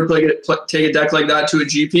 I could never take a deck like that to a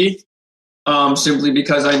GP. Simply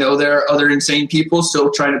because I know there are other insane people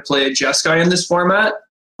still trying to play a Jeskai in this format,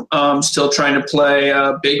 still trying to play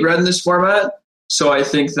Big Red in this format. So I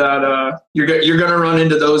think that you're going to run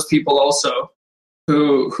into those people also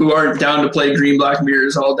who aren't down to play green-black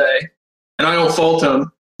mirrors all day. And I don't fault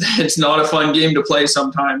them. It's not a fun game to play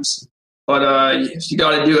sometimes, but you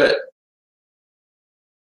got to do it.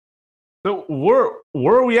 So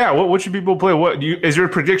where are we at? What should people play? Is your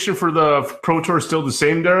prediction for the Pro Tour still the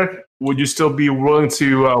same, Derek? Would you still be willing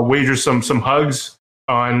to wager some hugs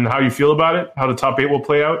on how you feel about it? How the top 8 will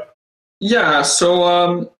play out? Yeah.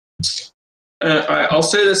 So I'll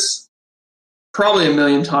say this probably a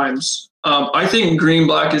million times. I think green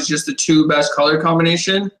black is just the 2 best color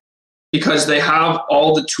combination because they have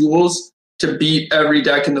all the tools to beat every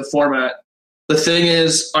deck in the format. The thing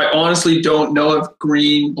is, I honestly don't know if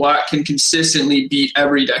green-black can consistently beat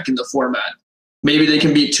every deck in the format. Maybe they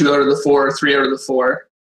can beat 2 out of the 4 or 3 out of the 4.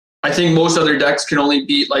 I think most other decks can only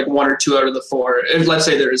beat 1 or 2 out of the 4. If let's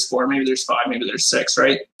say there is 4, maybe there's 5, maybe there's 6,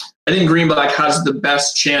 right? I think green-black has the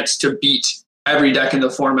best chance to beat every deck in the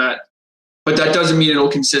format, but that doesn't mean it'll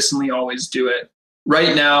consistently always do it.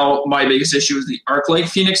 Right now, my biggest issue is the Arc-Light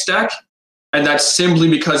Phoenix deck, and that's simply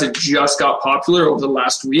because it just got popular over the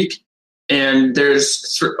last week. And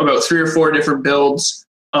there's about 3 or 4 different builds.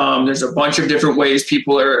 There's a bunch of different ways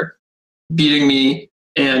people are beating me.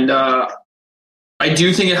 And I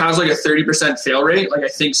do think it has a 30% fail rate. I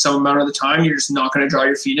think some amount of the time you're just not going to draw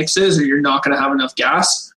your Phoenixes or you're not going to have enough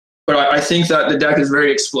gas. But I think that the deck is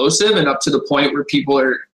very explosive and up to the point where people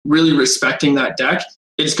are really respecting that deck.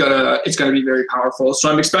 It's gonna be very powerful. So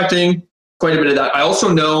I'm expecting quite a bit of that. I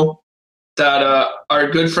also know that our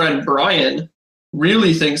good friend Brian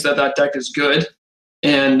really thinks that deck is good.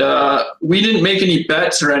 And we didn't make any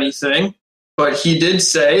bets or anything, but he did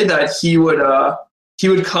say that he would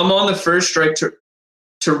come on the first strike to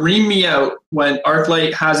ream me out when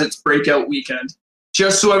Arclight has its breakout weekend,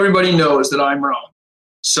 just so everybody knows that I'm wrong.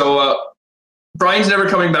 So Brian's never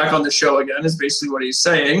coming back on the show again is basically what he's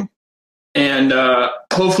saying. And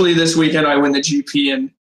hopefully this weekend I win the GP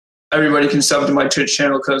and everybody can sub to my Twitch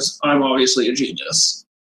channel because I'm obviously a genius.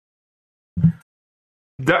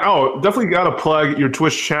 Definitely got to plug your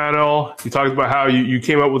Twitch channel. You talked about how you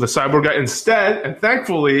came up with a cyborg guy instead, and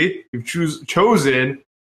thankfully you've chosen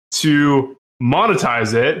to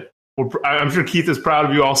monetize it. I'm sure Keith is proud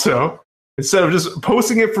of you also. instead of just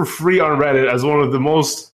posting it for free on Reddit as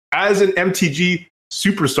as an MTG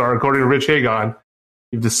superstar, according to Rich Hagon,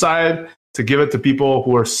 you've decided to give it to people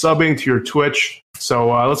who are subbing to your Twitch.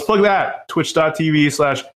 So let's plug that,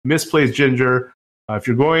 twitch.tv/misplaceginger. If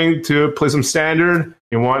you're going to play some Standard,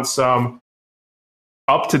 you want some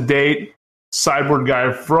up-to-date sideboard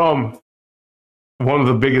guy from one of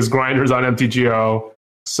the biggest grinders on MTGO,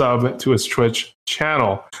 sub to his Twitch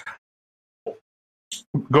channel.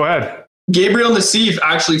 Go ahead. Gabriel Nassif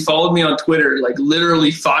actually followed me on Twitter like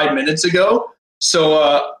literally 5 minutes ago.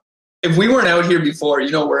 So if we weren't out here before,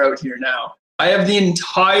 we're out here now. I have the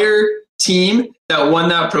entire team that won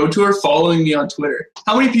that Pro Tour following me on Twitter.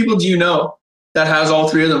 How many people do you know that has all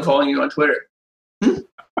three of them following you on Twitter?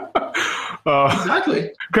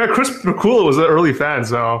 Exactly. Chris McCool was an early fan,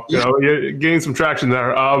 so you're getting some traction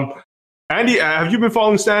there. Andy, have you been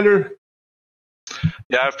following Standard?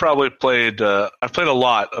 Yeah, I've probably played. I've played a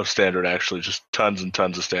lot of Standard, actually, just tons and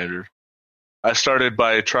tons of Standard. I started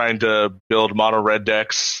by trying to build mono red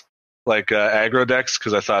decks, like aggro decks,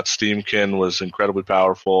 because I thought Steamkin was incredibly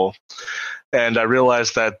powerful. And I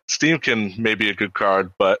realized that Steamkin may be a good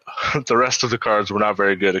card, but the rest of the cards were not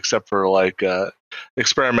very good, except for like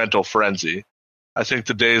Experimental Frenzy. I think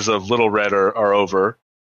the days of Little Red are over.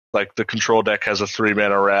 Like the control deck has a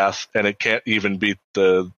 3-mana Wrath, and it can't even beat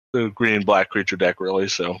the green-black creature deck, really.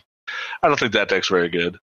 So I don't think that deck's very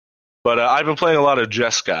good. But I've been playing a lot of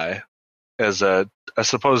Jeskai, as I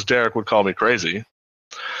suppose Derek would call me crazy.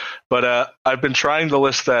 But I've been trying the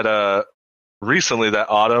list that recently that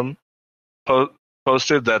Autumn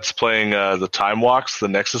posted that's playing the Time Walks, the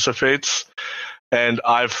Nexus of Fates. And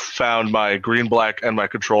I've found my green-black and my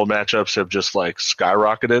control matchups have just like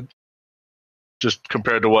skyrocketed, just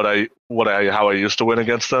compared to how I used to win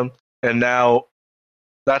against them. And now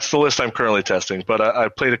that's the list I'm currently testing. But I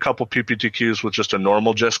played a couple PPTQs with just a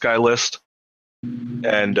normal Jeskai list.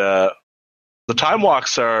 And the Time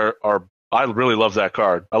Walks are I really love that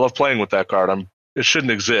card. I love playing with that card. It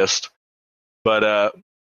shouldn't exist. But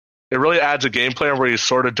it really adds a game plan where you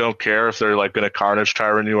sort of don't care if they're like going to Carnage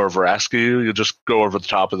Tyrant you or Vraska you. You just go over the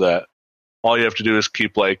top of that. All you have to do is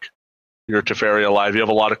keep like your Teferi alive. You have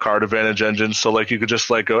a lot of card advantage engines, so like you could just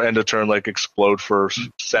like go end of turn, like explode for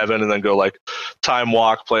 7, and then go like Time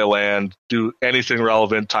Walk, play a land, do anything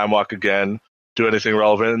relevant, Time Walk again, do anything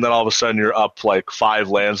relevant, and then all of a sudden you're up like 5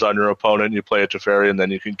 lands on your opponent. You play a Teferi, and then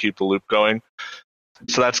you can keep the loop going.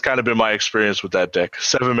 So that's kind of been my experience with that deck.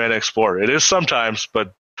 7-mana Explorer. It is sometimes,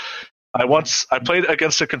 but I played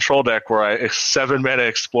against a control deck where I 7-mana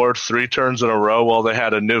explored 3 turns in a row while they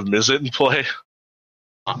had a Niv Mizzet in play.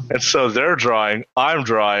 And so they're drawing, I'm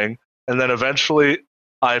drawing, and then eventually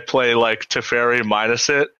I play like Teferi minus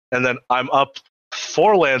it, and then I'm up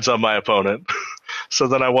 4 lands on my opponent. So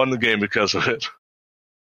then I won the game because of it.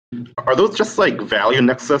 Are those just like value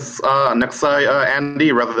Nexi,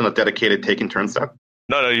 Andy, rather than a dedicated taking turn set?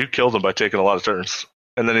 No, you kill them by taking a lot of turns.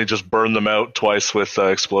 And then you just burn them out twice with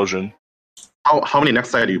Explosion. How many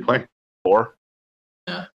Nexi do you play? 4.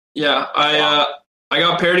 Yeah. I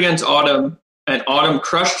got paired against Autumn, and Autumn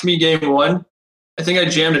crushed me game 1. I think I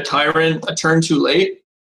jammed a Tyrant a turn too late,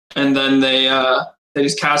 and then they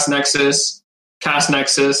just cast Nexus, play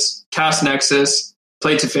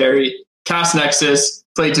Teferi, cast Nexus,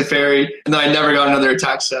 play Teferi, and then I never got another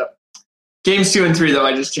attack step. Games 2 and 3, though,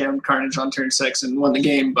 I just jammed Carnage on turn 6 and won the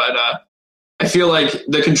game, but I feel like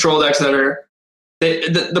the control decks that are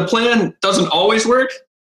the plan doesn't always work,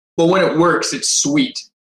 but when it works, it's sweet.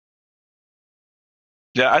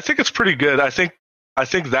 Yeah, I think it's pretty good. I think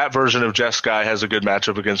that version of Jeskai has a good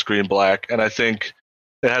matchup against green black, and I think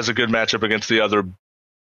it has a good matchup against the other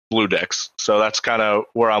blue decks. So that's kind of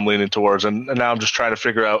where I'm leaning towards. And now I'm just trying to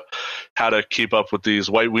figure out how to keep up with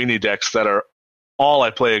these white weenie decks that are all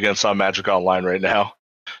I play against on Magic Online right now.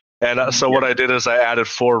 And so what I did is I added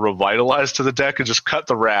 4 Revitalize to the deck and just cut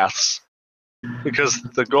the Wraths, because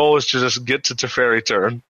the goal is to just get to Teferi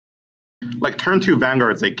turn. Like turn 2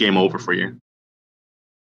 Vanguard's like game over for you.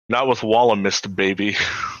 Not with Wall of Mist, baby.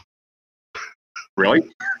 Really?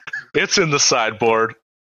 It's in the sideboard.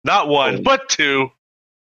 Not 1, but 2.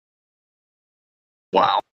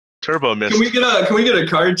 Wow. Turbo Mist. Can we get a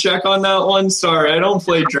card check on that one? Sorry, I don't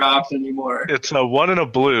play draft anymore. It's a 1 and a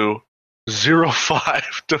blue,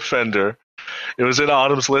 0/5 defender. It was in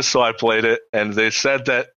Autumn's list, so I played it, and they said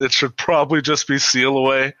that it should probably just be Seal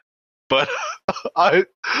Away, but I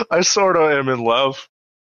sort of am in love.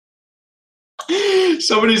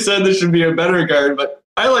 Somebody said this should be a better card, but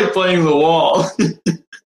I like playing the wall.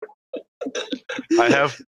 I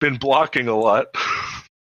have been blocking a lot.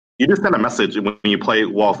 You just sent a message when you play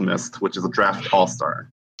Wall of Mist, which is a draft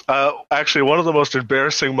all-star. Actually, one of the most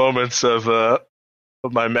embarrassing moments of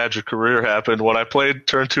my Magic career happened when I played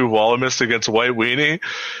turn 2 Wallace against White Weenie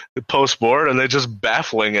post board, and they just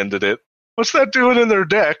baffling ended it. What's that doing in their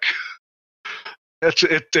deck?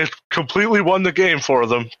 It completely won the game for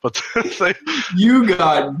them, but you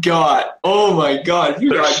got. Oh my god,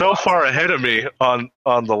 they're so far ahead of me on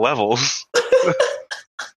the levels.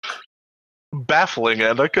 Baffling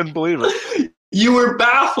end. I couldn't believe it. You were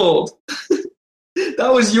baffled.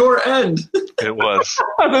 That was your end. It was.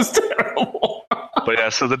 That was terrible. But yeah,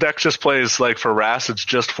 so the deck just plays like for Ras, it's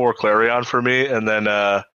just 4 Clarion for me, and then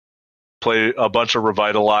play a bunch of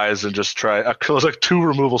Revitalize and just try. There's like 2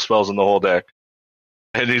 removal spells in the whole deck.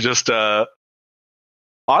 And he just,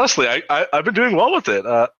 honestly, I've been doing well with it.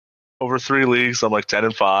 Over 3 leagues, I'm like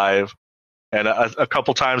 10-5. And a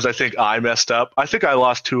couple times I think I messed up. I think I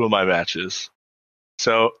lost 2 of my matches.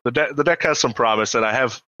 So the deck has some promise, and I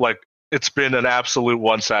have, like, it's been an absolute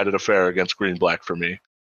one-sided affair against green-black for me.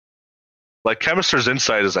 Like, Chemist's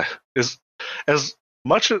Insight is as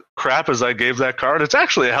much crap as I gave that card, it's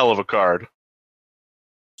actually a hell of a card.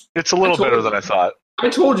 It's a little better than I thought. I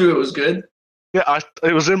told you it was good. Yeah,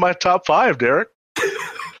 it was in my top 5, Derek.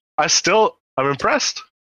 I'm impressed.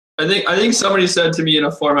 I think somebody said to me in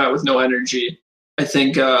a format with no energy, I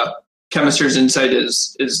think Chemist's Insight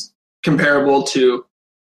is comparable to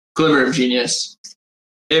Glimmer of Genius.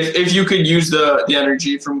 If you could use the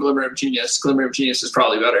energy from Glimmer of Genius is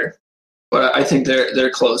probably better. But I think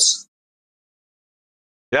they're close.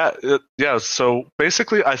 Yeah. So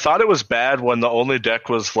basically, I thought it was bad when the only deck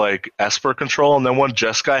was like Esper control, and then when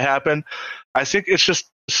Jeskai happened, I think it's just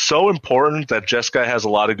so important that Jeskai has a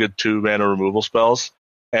lot of good 2-mana removal spells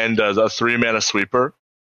and the 3-mana sweeper.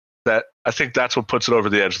 That I think that's what puts it over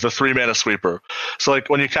the edge. The 3-mana sweeper. So like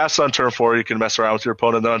when you cast on turn 4, you can mess around with your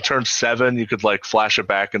opponent. Then on turn 7, you could like flash it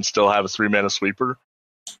back and still have a 3-mana sweeper.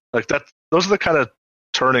 Like that. Those are the kind of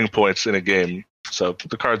turning points in a game. So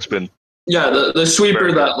the card's been. Yeah, the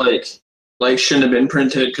sweeper that like shouldn't have been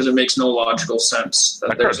printed because it makes no logical sense.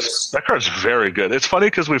 That card's very good. It's funny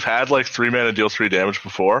because we've had like 3-mana deal 3 damage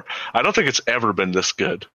before. I don't think it's ever been this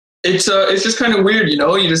good. It's just kind of weird, you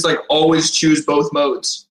know. You just like always choose both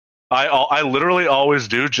modes. I literally always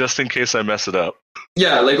do, just in case I mess it up.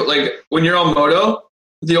 Yeah, like when you're on Moto,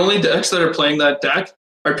 the only decks that are playing that deck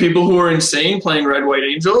are people who are insane playing Red White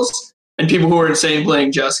Angels and people who are insane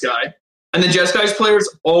playing Jeskai. And the Jeskai's players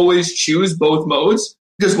always choose both modes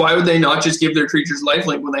because why would they not just give their creatures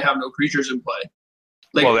lifelink when they have no creatures in play?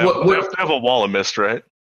 Like, well, they have a Wall of Mist, right?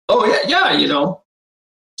 Oh yeah, you know.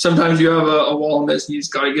 Sometimes you have a Wall of Mist, and you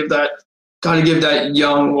just gotta give that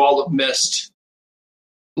young Wall of Mist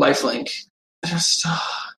lifelink. Just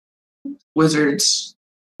Wizards,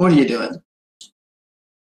 what are you doing?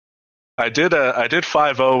 I did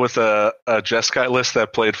 5-0 with a Jeskai list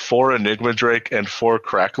that played 4 Enigma Drake and 4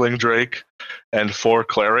 Crackling Drake and 4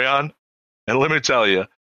 Clarion. And let me tell you,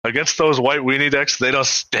 against those White Weenie decks, they don't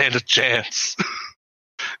stand a chance.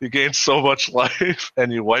 You gain so much life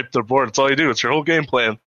and you wipe their board. That's all you do. It's your whole game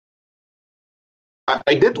plan.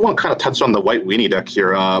 I did want to kind of touch on the White Weenie deck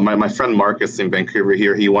here. My friend Marcus in Vancouver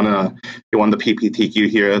here, he won the PPTQ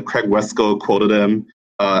here. Craig Wesco quoted him.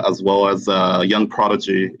 As well as Young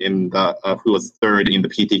Prodigy who was 3rd in the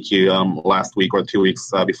PTQ last week or 2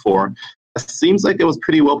 weeks before. It seems like it was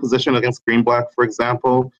pretty well positioned against Green-Black, for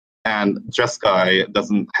example, and Jeskai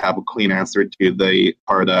doesn't have a clean answer to the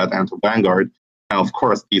card at Anto Vanguard. And of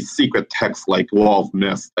course, these secret techs like Wall of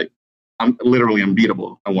Mist, like I'm literally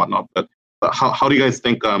unbeatable and whatnot. But how do you guys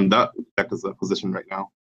think that deck is positioned right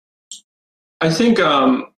now? I think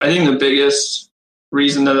the biggest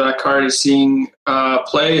reason that card is seeing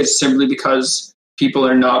play is simply because people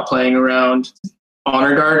are not playing around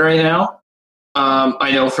Honor Guard right now.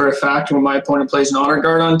 I know for a fact when my opponent plays an Honor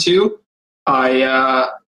Guard on 2, I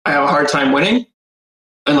have a hard time winning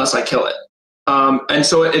unless I kill it. And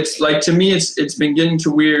so it's like, to me, it's been getting to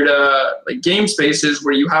weird like game spaces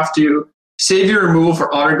where you have to save your removal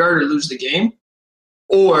for Honor Guard or lose the game,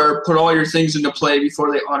 or put all your things into play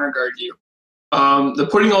before they Honor Guard you. The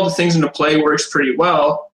putting all the things into play works pretty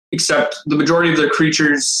well, except the majority of their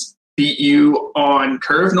creatures beat you on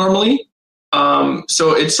curve normally.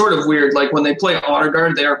 So it's sort of weird. Like when they play Honor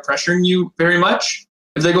Guard, they are pressuring you very much.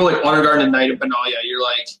 If they go like Honor Guard and Knight of Benalia,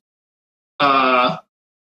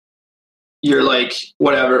 you're like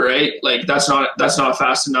whatever, right? Like that's not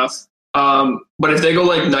fast enough. But if they go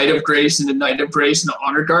like Knight of Grace and Knight of Grace and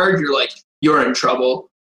Honor Guard, you're in trouble.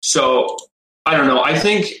 So I don't know. I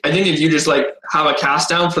think if you just like have a cast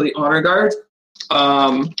down for the Honor Guard,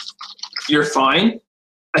 you're fine.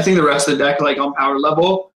 I think the rest of the deck, like on power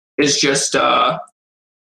level, is just not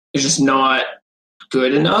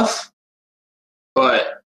good enough.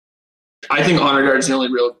 But I think Honor Guard is the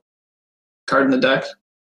only real card in the deck,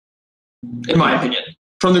 in my opinion,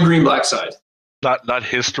 from the green-black side. Not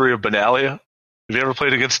History of Benalia? Have you ever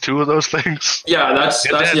played against two of those things? Yeah, that's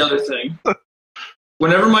the other thing.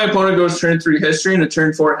 Whenever my opponent goes turn 3 history and a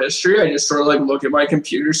turn 4 history, I just sort of like look at my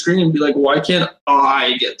computer screen and be like, why can't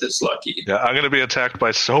I get this lucky? Yeah, I'm going to be attacked by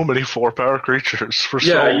so many 4-power creatures for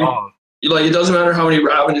so long. Like, it doesn't matter how many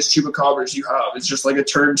Ravenous Chupacabras you have. It's just like a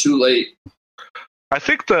turn too late. I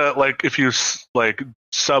think if you like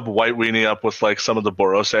sub White Weenie up with like some of the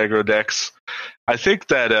Boros aggro decks, I think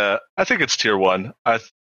it's tier 1. I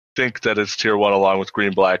think that it's tier 1 along with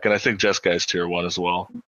Green Black, and I think Jeskai is tier 1 as well.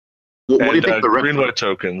 What do you think the red green white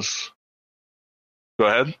tokens? Go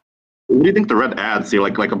ahead. What do you think the red adds here?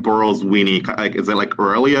 Like a Boros Weenie? Like, is it like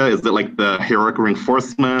Aurelia? Is it like the Heroic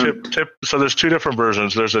Reinforcement? So there's two different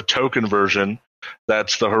versions. There's a token version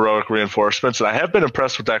that's the Heroic Reinforcements, and I have been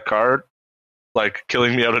impressed with that card, like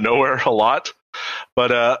killing me out of nowhere a lot.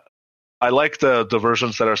 But I like the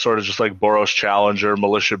versions that are sort of just like Boros Challenger,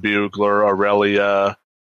 Militia Bugler, Aurelia,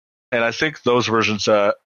 and I think those versions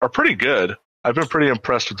are pretty good. I've been pretty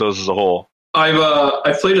impressed with those as a whole.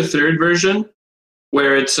 I've played a third version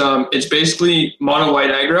where it's basically mono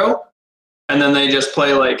white aggro, and then they just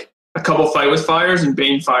play like a couple Fight with Fires and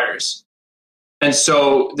Bane Fires, and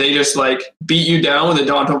so they just like beat you down with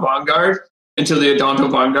Adanto Vanguard until the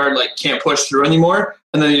Adanto Vanguard like can't push through anymore,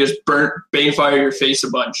 and then they just Bane Fire your face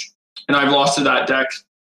a bunch. And I've lost to that deck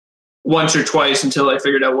once or twice until I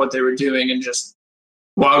figured out what they were doing and just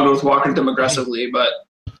Wild Growth Walker them aggressively. But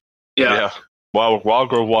yeah. Wild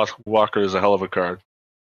Growth Walker is a hell of a card.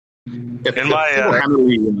 It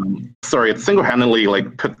single-handedly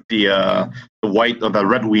like put the white or the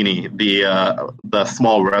red weenie, the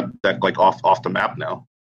small red deck like off the map now,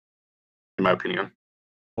 in my opinion.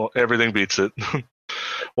 Well, everything beats it.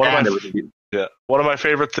 One of my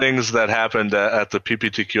favorite things that happened at the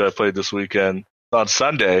PPTQ I played this weekend on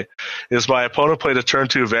Sunday is my opponent played a turn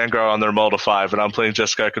 2 Vanguard on their Mull to 5, and I'm playing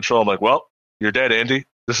Jeskai Control. I'm like, well, you're dead, Andy.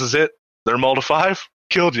 This is it. Their Mull to 5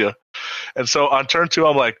 killed you. And so on turn 2,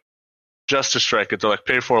 I'm like, Justice Strike it. They're like,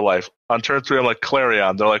 pay 4 life. On turn 3, I'm like,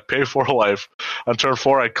 Clarion. They're like, pay 4 life. On turn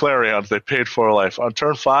 4, I Clarion. They paid 4 life. On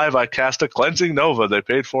turn 5, I cast a Cleansing Nova. They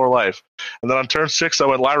paid 4 life. And then on turn 6, I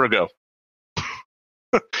went Lyrigo.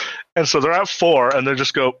 And so they're at 4, and they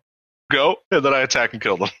just go, and then I attack and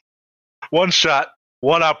kill them. One shot,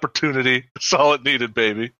 one opportunity. That's all it needed,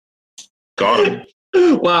 baby. Got him.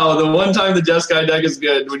 Wow, the one time the Jeskai deck is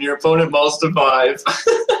good when your opponent mulls to 5.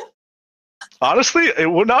 Honestly, it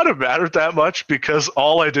would not have mattered that much because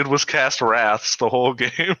all I did was cast Wraths the whole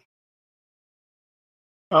game.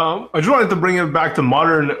 I just wanted to bring it back to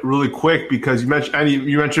Modern really quick because you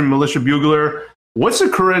mentioned Militia Bugler. What's the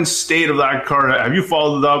current state of that card? Have you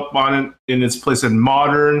followed up on it in its place in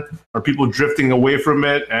Modern? Are people drifting away from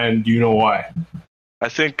it, and do you know why? I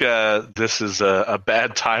think this is a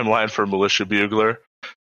bad timeline for Militia Bugler.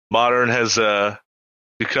 Modern has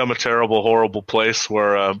become a terrible, horrible place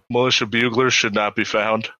where Militia Buglers should not be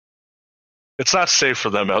found. It's not safe for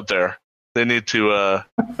them out there. They need to go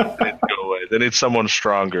away. They need someone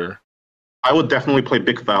stronger. I would definitely play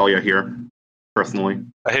Big Thalia here, personally.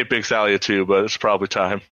 I hate Big Thalia too, but it's probably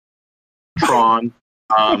time. Tron,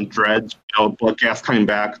 Dredge, Bloodghast coming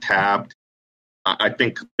back, tapped. I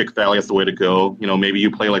think Big Thalia is the way to go. Maybe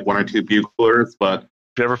you play like 1 or 2 Buglers, but... Have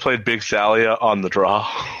you ever played Big Thalia on the draw?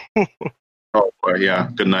 Oh, yeah.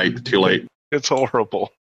 Good night. Too late. It's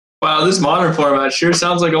horrible. Wow, this Modern format sure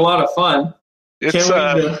sounds like a lot of fun. It's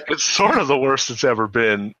sort of the worst it's ever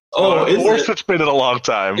been. Oh, the worst it's been in a long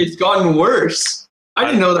time. It's gotten worse. I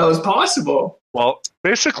didn't know that was possible. Well,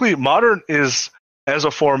 basically, Modern is, as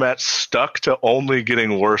a format, stuck to only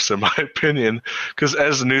getting worse, in my opinion, because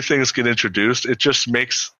as new things get introduced, it just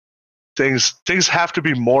makes things have to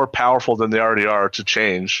be more powerful than they already are to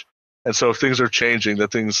change. And so if things are changing,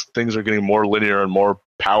 that things are getting more linear and more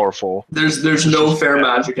powerful. There's no fair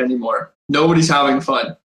magic anymore. Nobody's having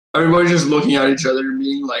fun. Everybody's just looking at each other and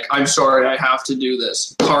being like, I'm sorry, I have to do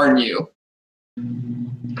this. Karn you,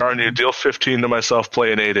 deal 15 to myself,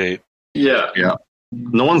 play an 8/8. Yeah. Yeah.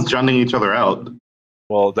 No one's joining each other out.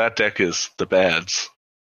 Well, that deck is the bads.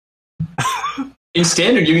 In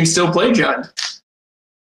Standard, you can still play John.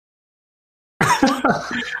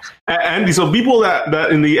 Andy, so people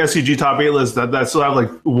that in the SCG top 8 list that still have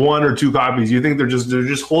like 1 or 2 copies, you think they're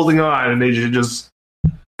just holding on and they should just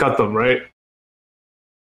cut them, right?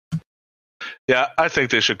 Yeah, I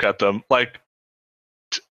think they should cut them. Like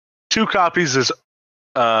 2 copies is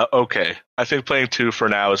okay. I think playing 2 for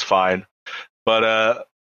now is fine, but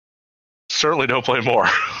certainly don't play more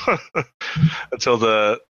until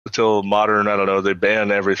Modern. I don't know. They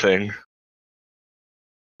ban everything.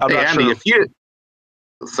 I'm not Andy,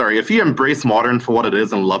 sure. if you embrace Modern for what it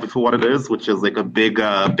is and love it for what it is, which is like a big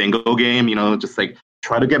bingo game, just like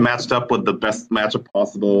try to get matched up with the best matchup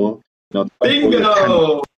possible.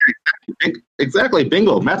 Bingo! Exactly,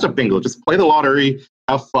 bingo, matchup bingo. Just play the lottery,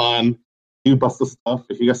 have fun, do bust the stuff.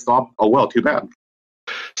 If you get stopped, oh well, too bad.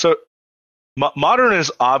 So Modern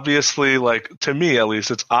is obviously, like, to me at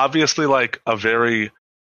least, it's obviously like a very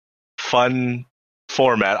fun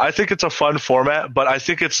format. I think it's a fun format, but I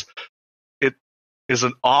think it is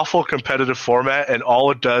an awful competitive format, and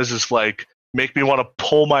all it does is like make me want to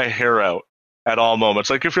pull my hair out at all moments.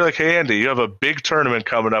 Like if you're like, hey Andy, you have a big tournament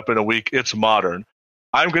coming up in a week, it's Modern.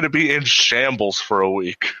 I'm going to be in shambles for a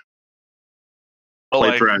week. Play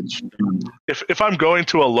like, Dredge. If I'm going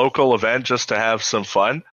to a local event just to have some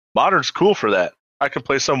fun, Modern's cool for that. I can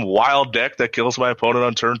play some wild deck that kills my opponent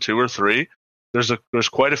on turn 2 or 3. There's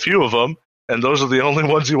quite a few of them, and those are the only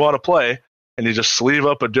ones you want to play. And you just sleeve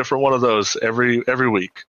up a different one of those every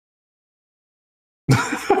week.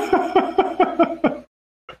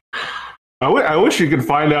 I wish you could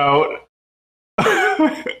find out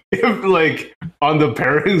if, like, on the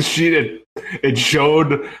parents sheet it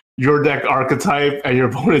showed your deck archetype and your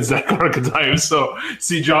opponent's deck archetype. So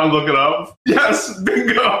see John look it up. Yes,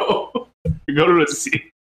 bingo. You go to the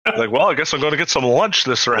seat. Like, well, I guess I'm going to get some lunch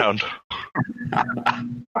this round.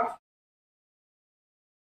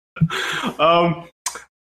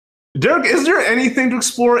 Derek, is there anything to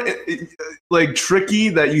explore, like, tricky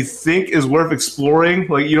that you think is worth exploring?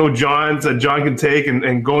 Like, John can take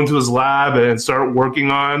and go into his lab and start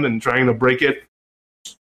working on and trying to break it?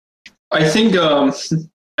 I think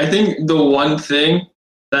the one thing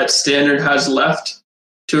that Standard has left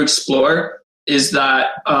to explore is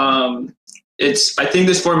that I think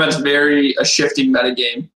this format's very a shifting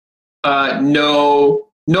metagame. No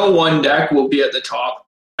one deck will be at the top.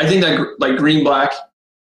 I think that like green black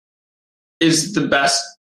is the best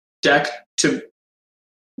deck to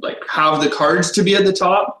like have the cards to be at the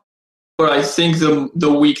top. But I think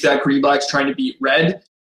the week that green black's trying to beat red,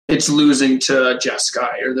 it's losing to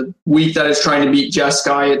Jeskai. Or the week that it's trying to beat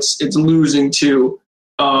Jeskai, it's losing to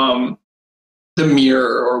the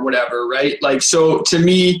mirror or whatever, right? Like, so to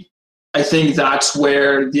me, I think that's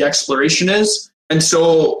where the exploration is. And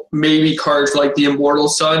so maybe cards like the Immortal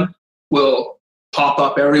Sun will pop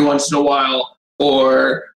up every once in a while,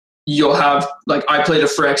 or you'll have, like, I played a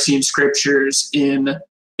Phyrexian Scriptures in a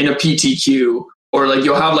PTQ, or like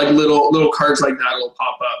you'll have like little cards like that will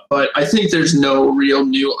pop up. But I think there's no real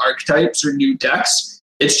new archetypes or new decks.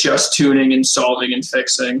 It's just tuning and solving and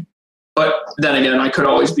fixing. But then again, I could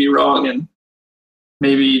always be wrong, and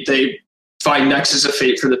maybe they find Nexus of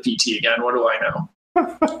Fate for the PT again. What do I know?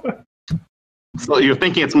 So you're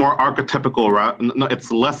thinking it's more archetypical, right? No, it's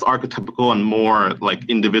less archetypical and more like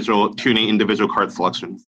tuning individual card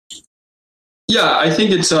selections. Yeah, I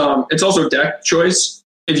think it's also deck choice.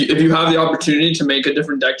 If you have the opportunity to make a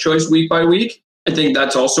different deck choice week by week, I think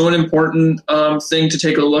that's also an important thing to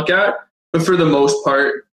take a look at. But for the most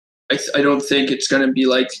part, I don't think it's going to be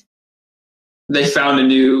like they found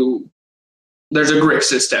there's a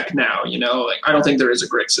Grixis deck now, Like, I don't think there is a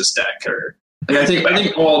Grixis deck, or like I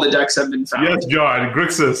think all the decks have been found. Yes, John,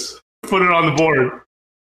 Grixis. Put it on the board.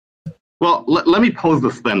 Well, let me pose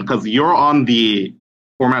this then, because you're on the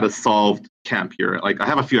format is solved camp here. Like, I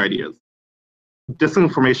have a few ideas.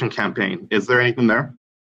 Disinformation campaign. Is there anything there?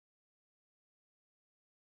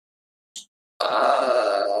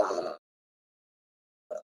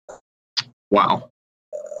 Wow.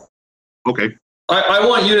 Okay. I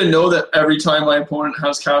want you to know that every time my opponent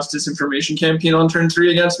has cast Disinformation Campaign on turn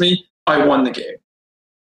 3 against me, I won the game.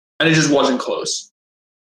 And it just wasn't close.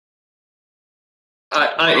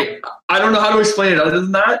 I don't know how to explain it other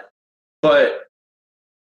than that, but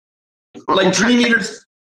like Dream Eaters,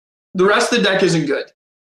 the rest of the deck isn't good.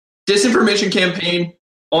 Disinformation Campaign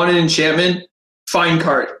on an enchantment, fine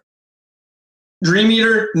card. Dream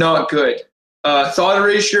Eater, not good. Thought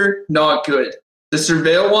Erasure, not good. The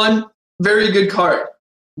Surveil one, very good card.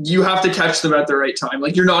 You have to catch them at the right time.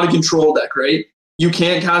 Like, you're not a control deck, right? You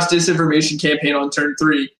can't cast Disinformation Campaign on turn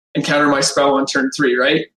 3 and counter my spell on turn 3,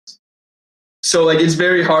 right? So, like, it's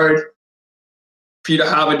very hard for you to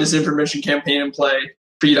have a Disinformation Campaign in play,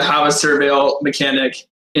 for you to have a Surveil mechanic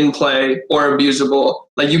in play or abusable.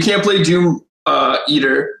 Like, you can't play Doom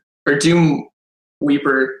Eater or Doom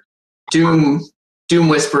Weeper, Doom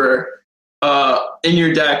Whisperer in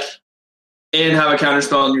your deck and have a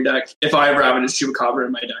counterspell in your deck if I have Ravenous Chupacabra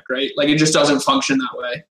in my deck, right? Like, it just doesn't function that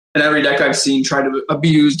way. And every deck I've seen try to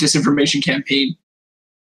abuse Disinformation Campaign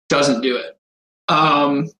doesn't do it.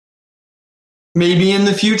 Maybe in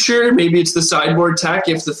the future, maybe it's the sideboard tech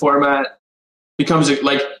if the format becomes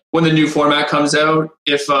like when the new format comes out,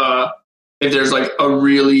 if there's like a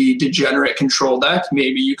really degenerate control deck,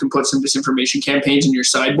 maybe you can put some disinformation campaigns in your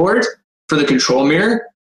sideboard for the control mirror.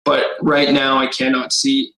 But right now I cannot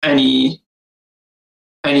see any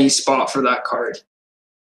spot for that card.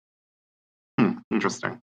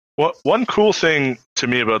 Interesting. Well, one cool thing to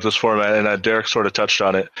me about this format, and Derek sort of touched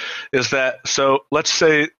on it, is that, so let's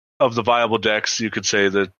say of the viable decks, you could say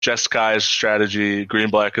the Jeskai is a strategy,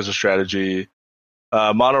 green-black is a strategy,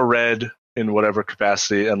 mono-red in whatever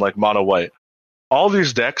capacity, and like mono-white. All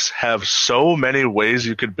these decks have so many ways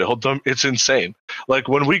you could build them. It's insane. Like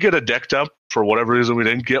when we get a deck dump, for whatever reason we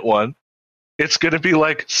didn't get one, it's going to be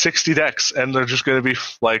like 60 decks, and they're just going to be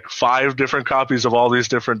like 5 different copies of all these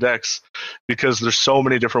different decks because there's so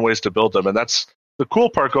many different ways to build them. And that's the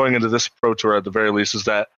cool part going into this Pro Tour at the very least, is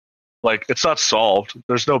that like it's not solved.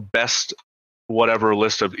 There's no best whatever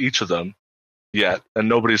list of each of them yet, and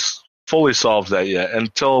nobody's fully solved that yet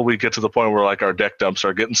until we get to the point where like our deck dumps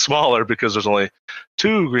are getting smaller because there's only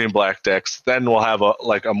 2 green-black decks. Then we'll have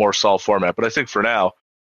a more solved format. But I think for now,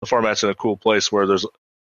 the format's in a cool place where there's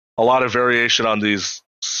a lot of variation on these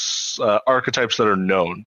archetypes that are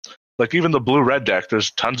known. Like even the blue-red deck,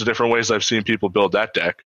 there's tons of different ways I've seen people build that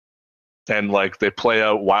deck. And like they play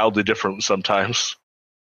out wildly different sometimes.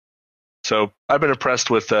 So I've been impressed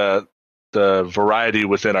with the variety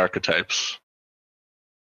within archetypes.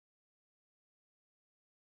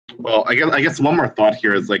 Well, I guess one more thought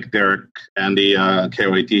here is like Derek and the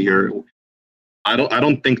KOAT here. I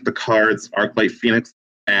don't think the cards Arclight Phoenix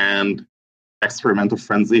and Experimental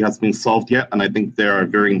Frenzy has been solved yet, and I think they are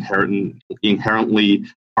very inherently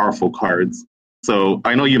powerful cards. So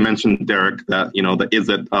I know you mentioned, Derek, that the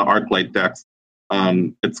Izzet Arclight decks,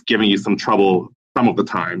 it's giving you some trouble some of the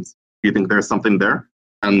times. Do you think there's something there?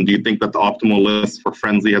 And do you think that the optimal list for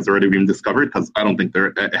Frenzy has already been discovered? Because I don't think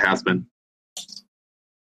it has been.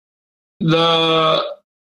 So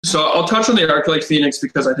I'll touch on the Arclight Phoenix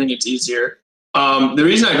because I think it's easier. The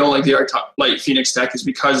reason I don't like the Arclight Phoenix deck is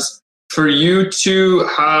because for you to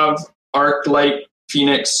have Arclight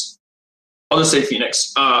Phoenix, I'll just say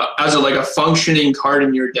Phoenix, as a functioning card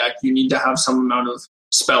in your deck, you need to have some amount of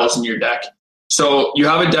spells in your deck. So you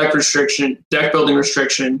have a deck building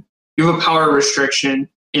restriction, you have a power restriction.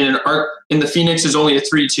 In the Phoenix is only a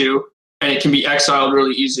 3/2, and it can be exiled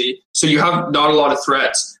really easy. So you have not a lot of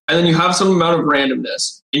threats. And then you have some amount of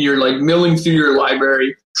randomness, and you're milling through your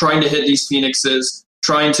library, trying to hit these Phoenixes,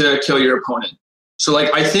 trying to kill your opponent. So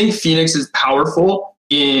I think Phoenix is powerful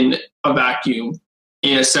in a vacuum,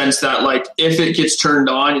 in a sense that if it gets turned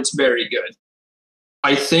on, it's very good.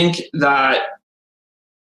 I think that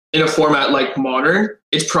in a format like Modern,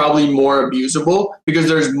 it's probably more abusable because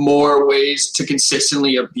there's more ways to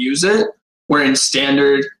consistently abuse it, where in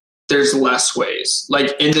Standard, there's less ways.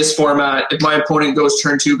 In this format, if my opponent goes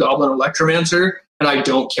turn 2 Goblin Electromancer and I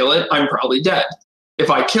don't kill it, I'm probably dead.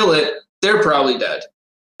 If I kill it, they're probably dead.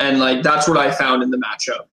 And that's what I found in the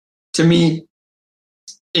matchup. To me,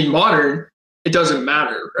 in Modern, it doesn't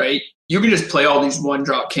matter, right? You can just play all these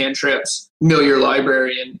 1-drop cantrips, mill your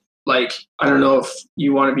library, and I don't know if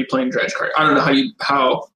you want to be playing Dredge card. I don't know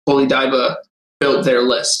how Holy Diva built their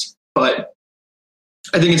list, but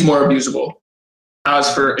I think it's more abusable.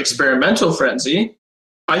 As for Experimental Frenzy,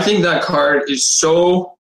 I think that card is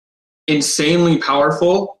so insanely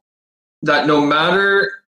powerful that no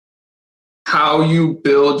matter how you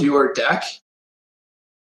build your deck,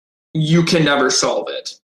 you can never solve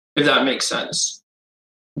it, if that makes sense.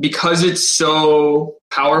 Because it's so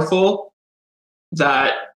powerful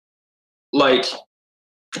that,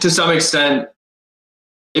 to some extent,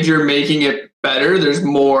 if you're making it better, there's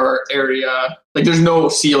more area, there's no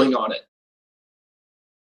ceiling on it.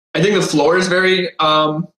 I think the floor is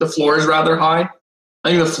rather high. I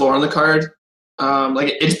think the floor on the card,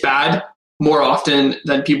 it's bad more often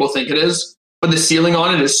than people think it is, but the ceiling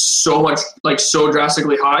on it is so much, so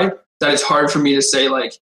drastically high that it's hard for me to say,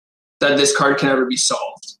 that this card can ever be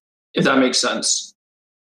solved, if that makes sense.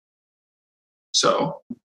 So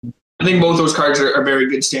I think both those cards are very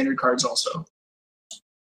good Standard cards also.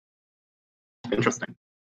 Interesting.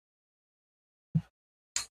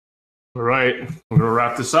 All right, we're gonna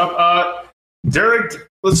wrap this up. Derek,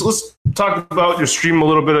 let's talk about your stream a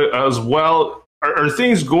little bit as well. Are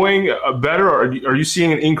things going better, or are you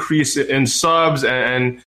seeing an increase in subs?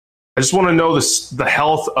 And I just want to know the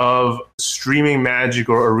health of streaming Magic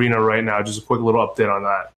or Arena right now. Just a quick little update on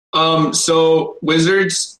that. So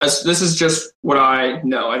Wizards, this is just what I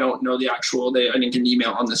know. I don't know the actual. I didn't get an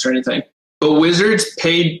email on this or anything. But Wizards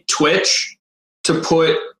paid Twitch to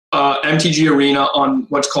put MTG Arena on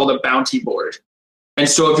what's called a bounty board. And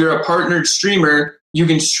so if you're a partnered streamer, you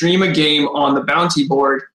can stream a game on the bounty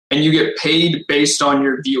board and you get paid based on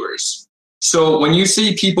your viewers. So when you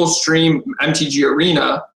see people stream MTG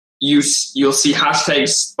Arena, you'll see hashtags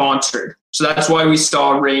sponsored. So that's why we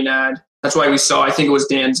saw Raynad. That's why we saw, I think it was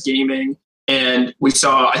Dan's Gaming. And we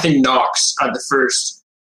saw, I think, Nox at the first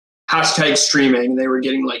hashtag streaming. They were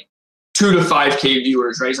getting like 2 to 5K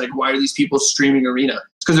viewers, right? It's like, why are these people streaming Arena?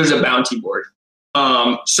 It's because there's a bounty board.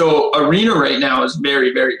 So Arena right now is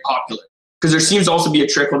very, very popular because there seems to also be a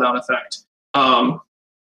trickle-down effect.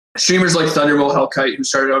 Streamers like Thunderbolt Hellkite, who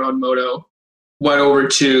started out on Moto, went over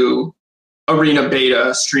to Arena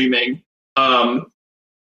Beta streaming.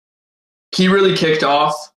 He really kicked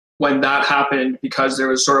off when that happened because there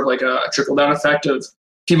was sort of like a trickle-down effect of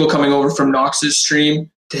people coming over from Nox's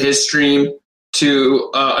stream to his stream to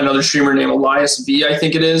another streamer named Elias V, I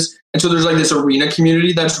think it is. And so there's like this Arena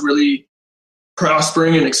community that's really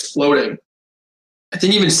prospering and exploding. I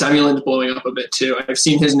think even Semulin's blowing up a bit too. I've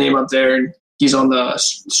seen his name up there and he's on the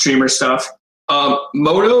streamer stuff.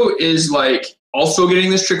 Moto is like also getting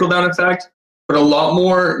this trickle-down effect, but a lot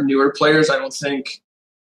more newer players, I don't think,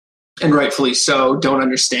 and rightfully so, don't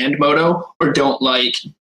understand Moto or don't like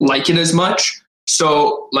it as much.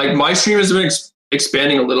 So like my stream has been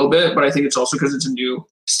expanding a little bit, but I think it's also because it's a new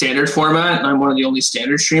standard format and I'm one of the only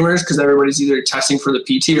standard streamers because everybody's either testing for the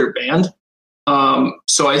PT or banned.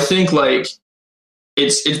 So I think like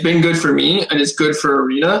it's been good for me and it's good for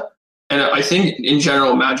Arena. And I think in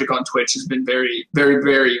general, Magic on Twitch has been very, very,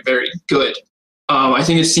 very, very good. I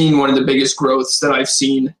think it's seen one of the biggest growths that I've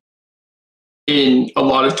seen in a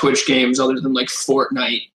lot of Twitch games other than like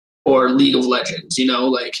Fortnite or League of Legends, you know,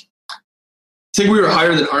 like I think we were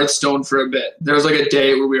higher than Hearthstone for a bit. There was like a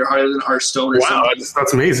day where we were higher than Hearthstone or something. Wow,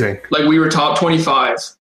 that's amazing. Like we were top 25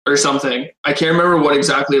 or something. I can't remember what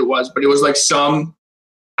exactly it was, but it was like some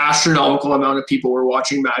astronomical amount of people were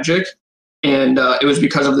watching Magic. And it was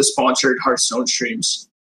because of the sponsored Hearthstone streams.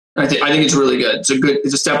 And I think it's really good.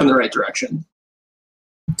 It's a step in the right direction.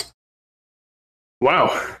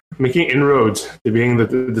 Wow, making inroads to being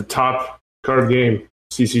the top card game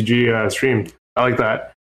CCG stream. I like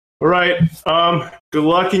that. All right. Good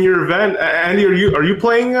luck in your event, Andy. Are you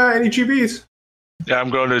playing any GPs? Yeah,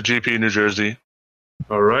 I'm going to GP New Jersey.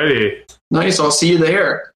 All righty. Nice. I'll see you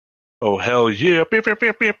there. Oh hell yeah! Pew, pew,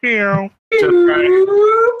 pew, pew, pew.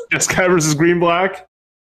 Jeskai versus Green Black.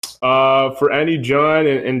 For Andy, John,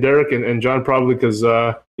 and Derek, and John probably because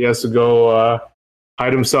he has to go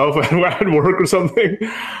hide himself at work or something.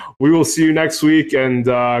 We will see you next week, and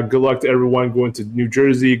good luck to everyone going to New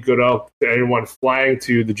Jersey. Good luck to everyone flying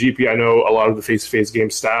to the GP. I know a lot of the face-to-face game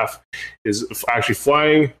staff is actually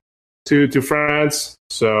flying to France,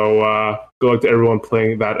 so good luck to everyone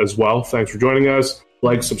playing that as well. Thanks for joining us.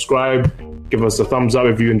 Like, subscribe, give us a thumbs up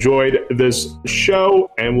if you enjoyed this show,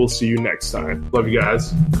 and we'll see you next time. Love you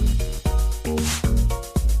guys.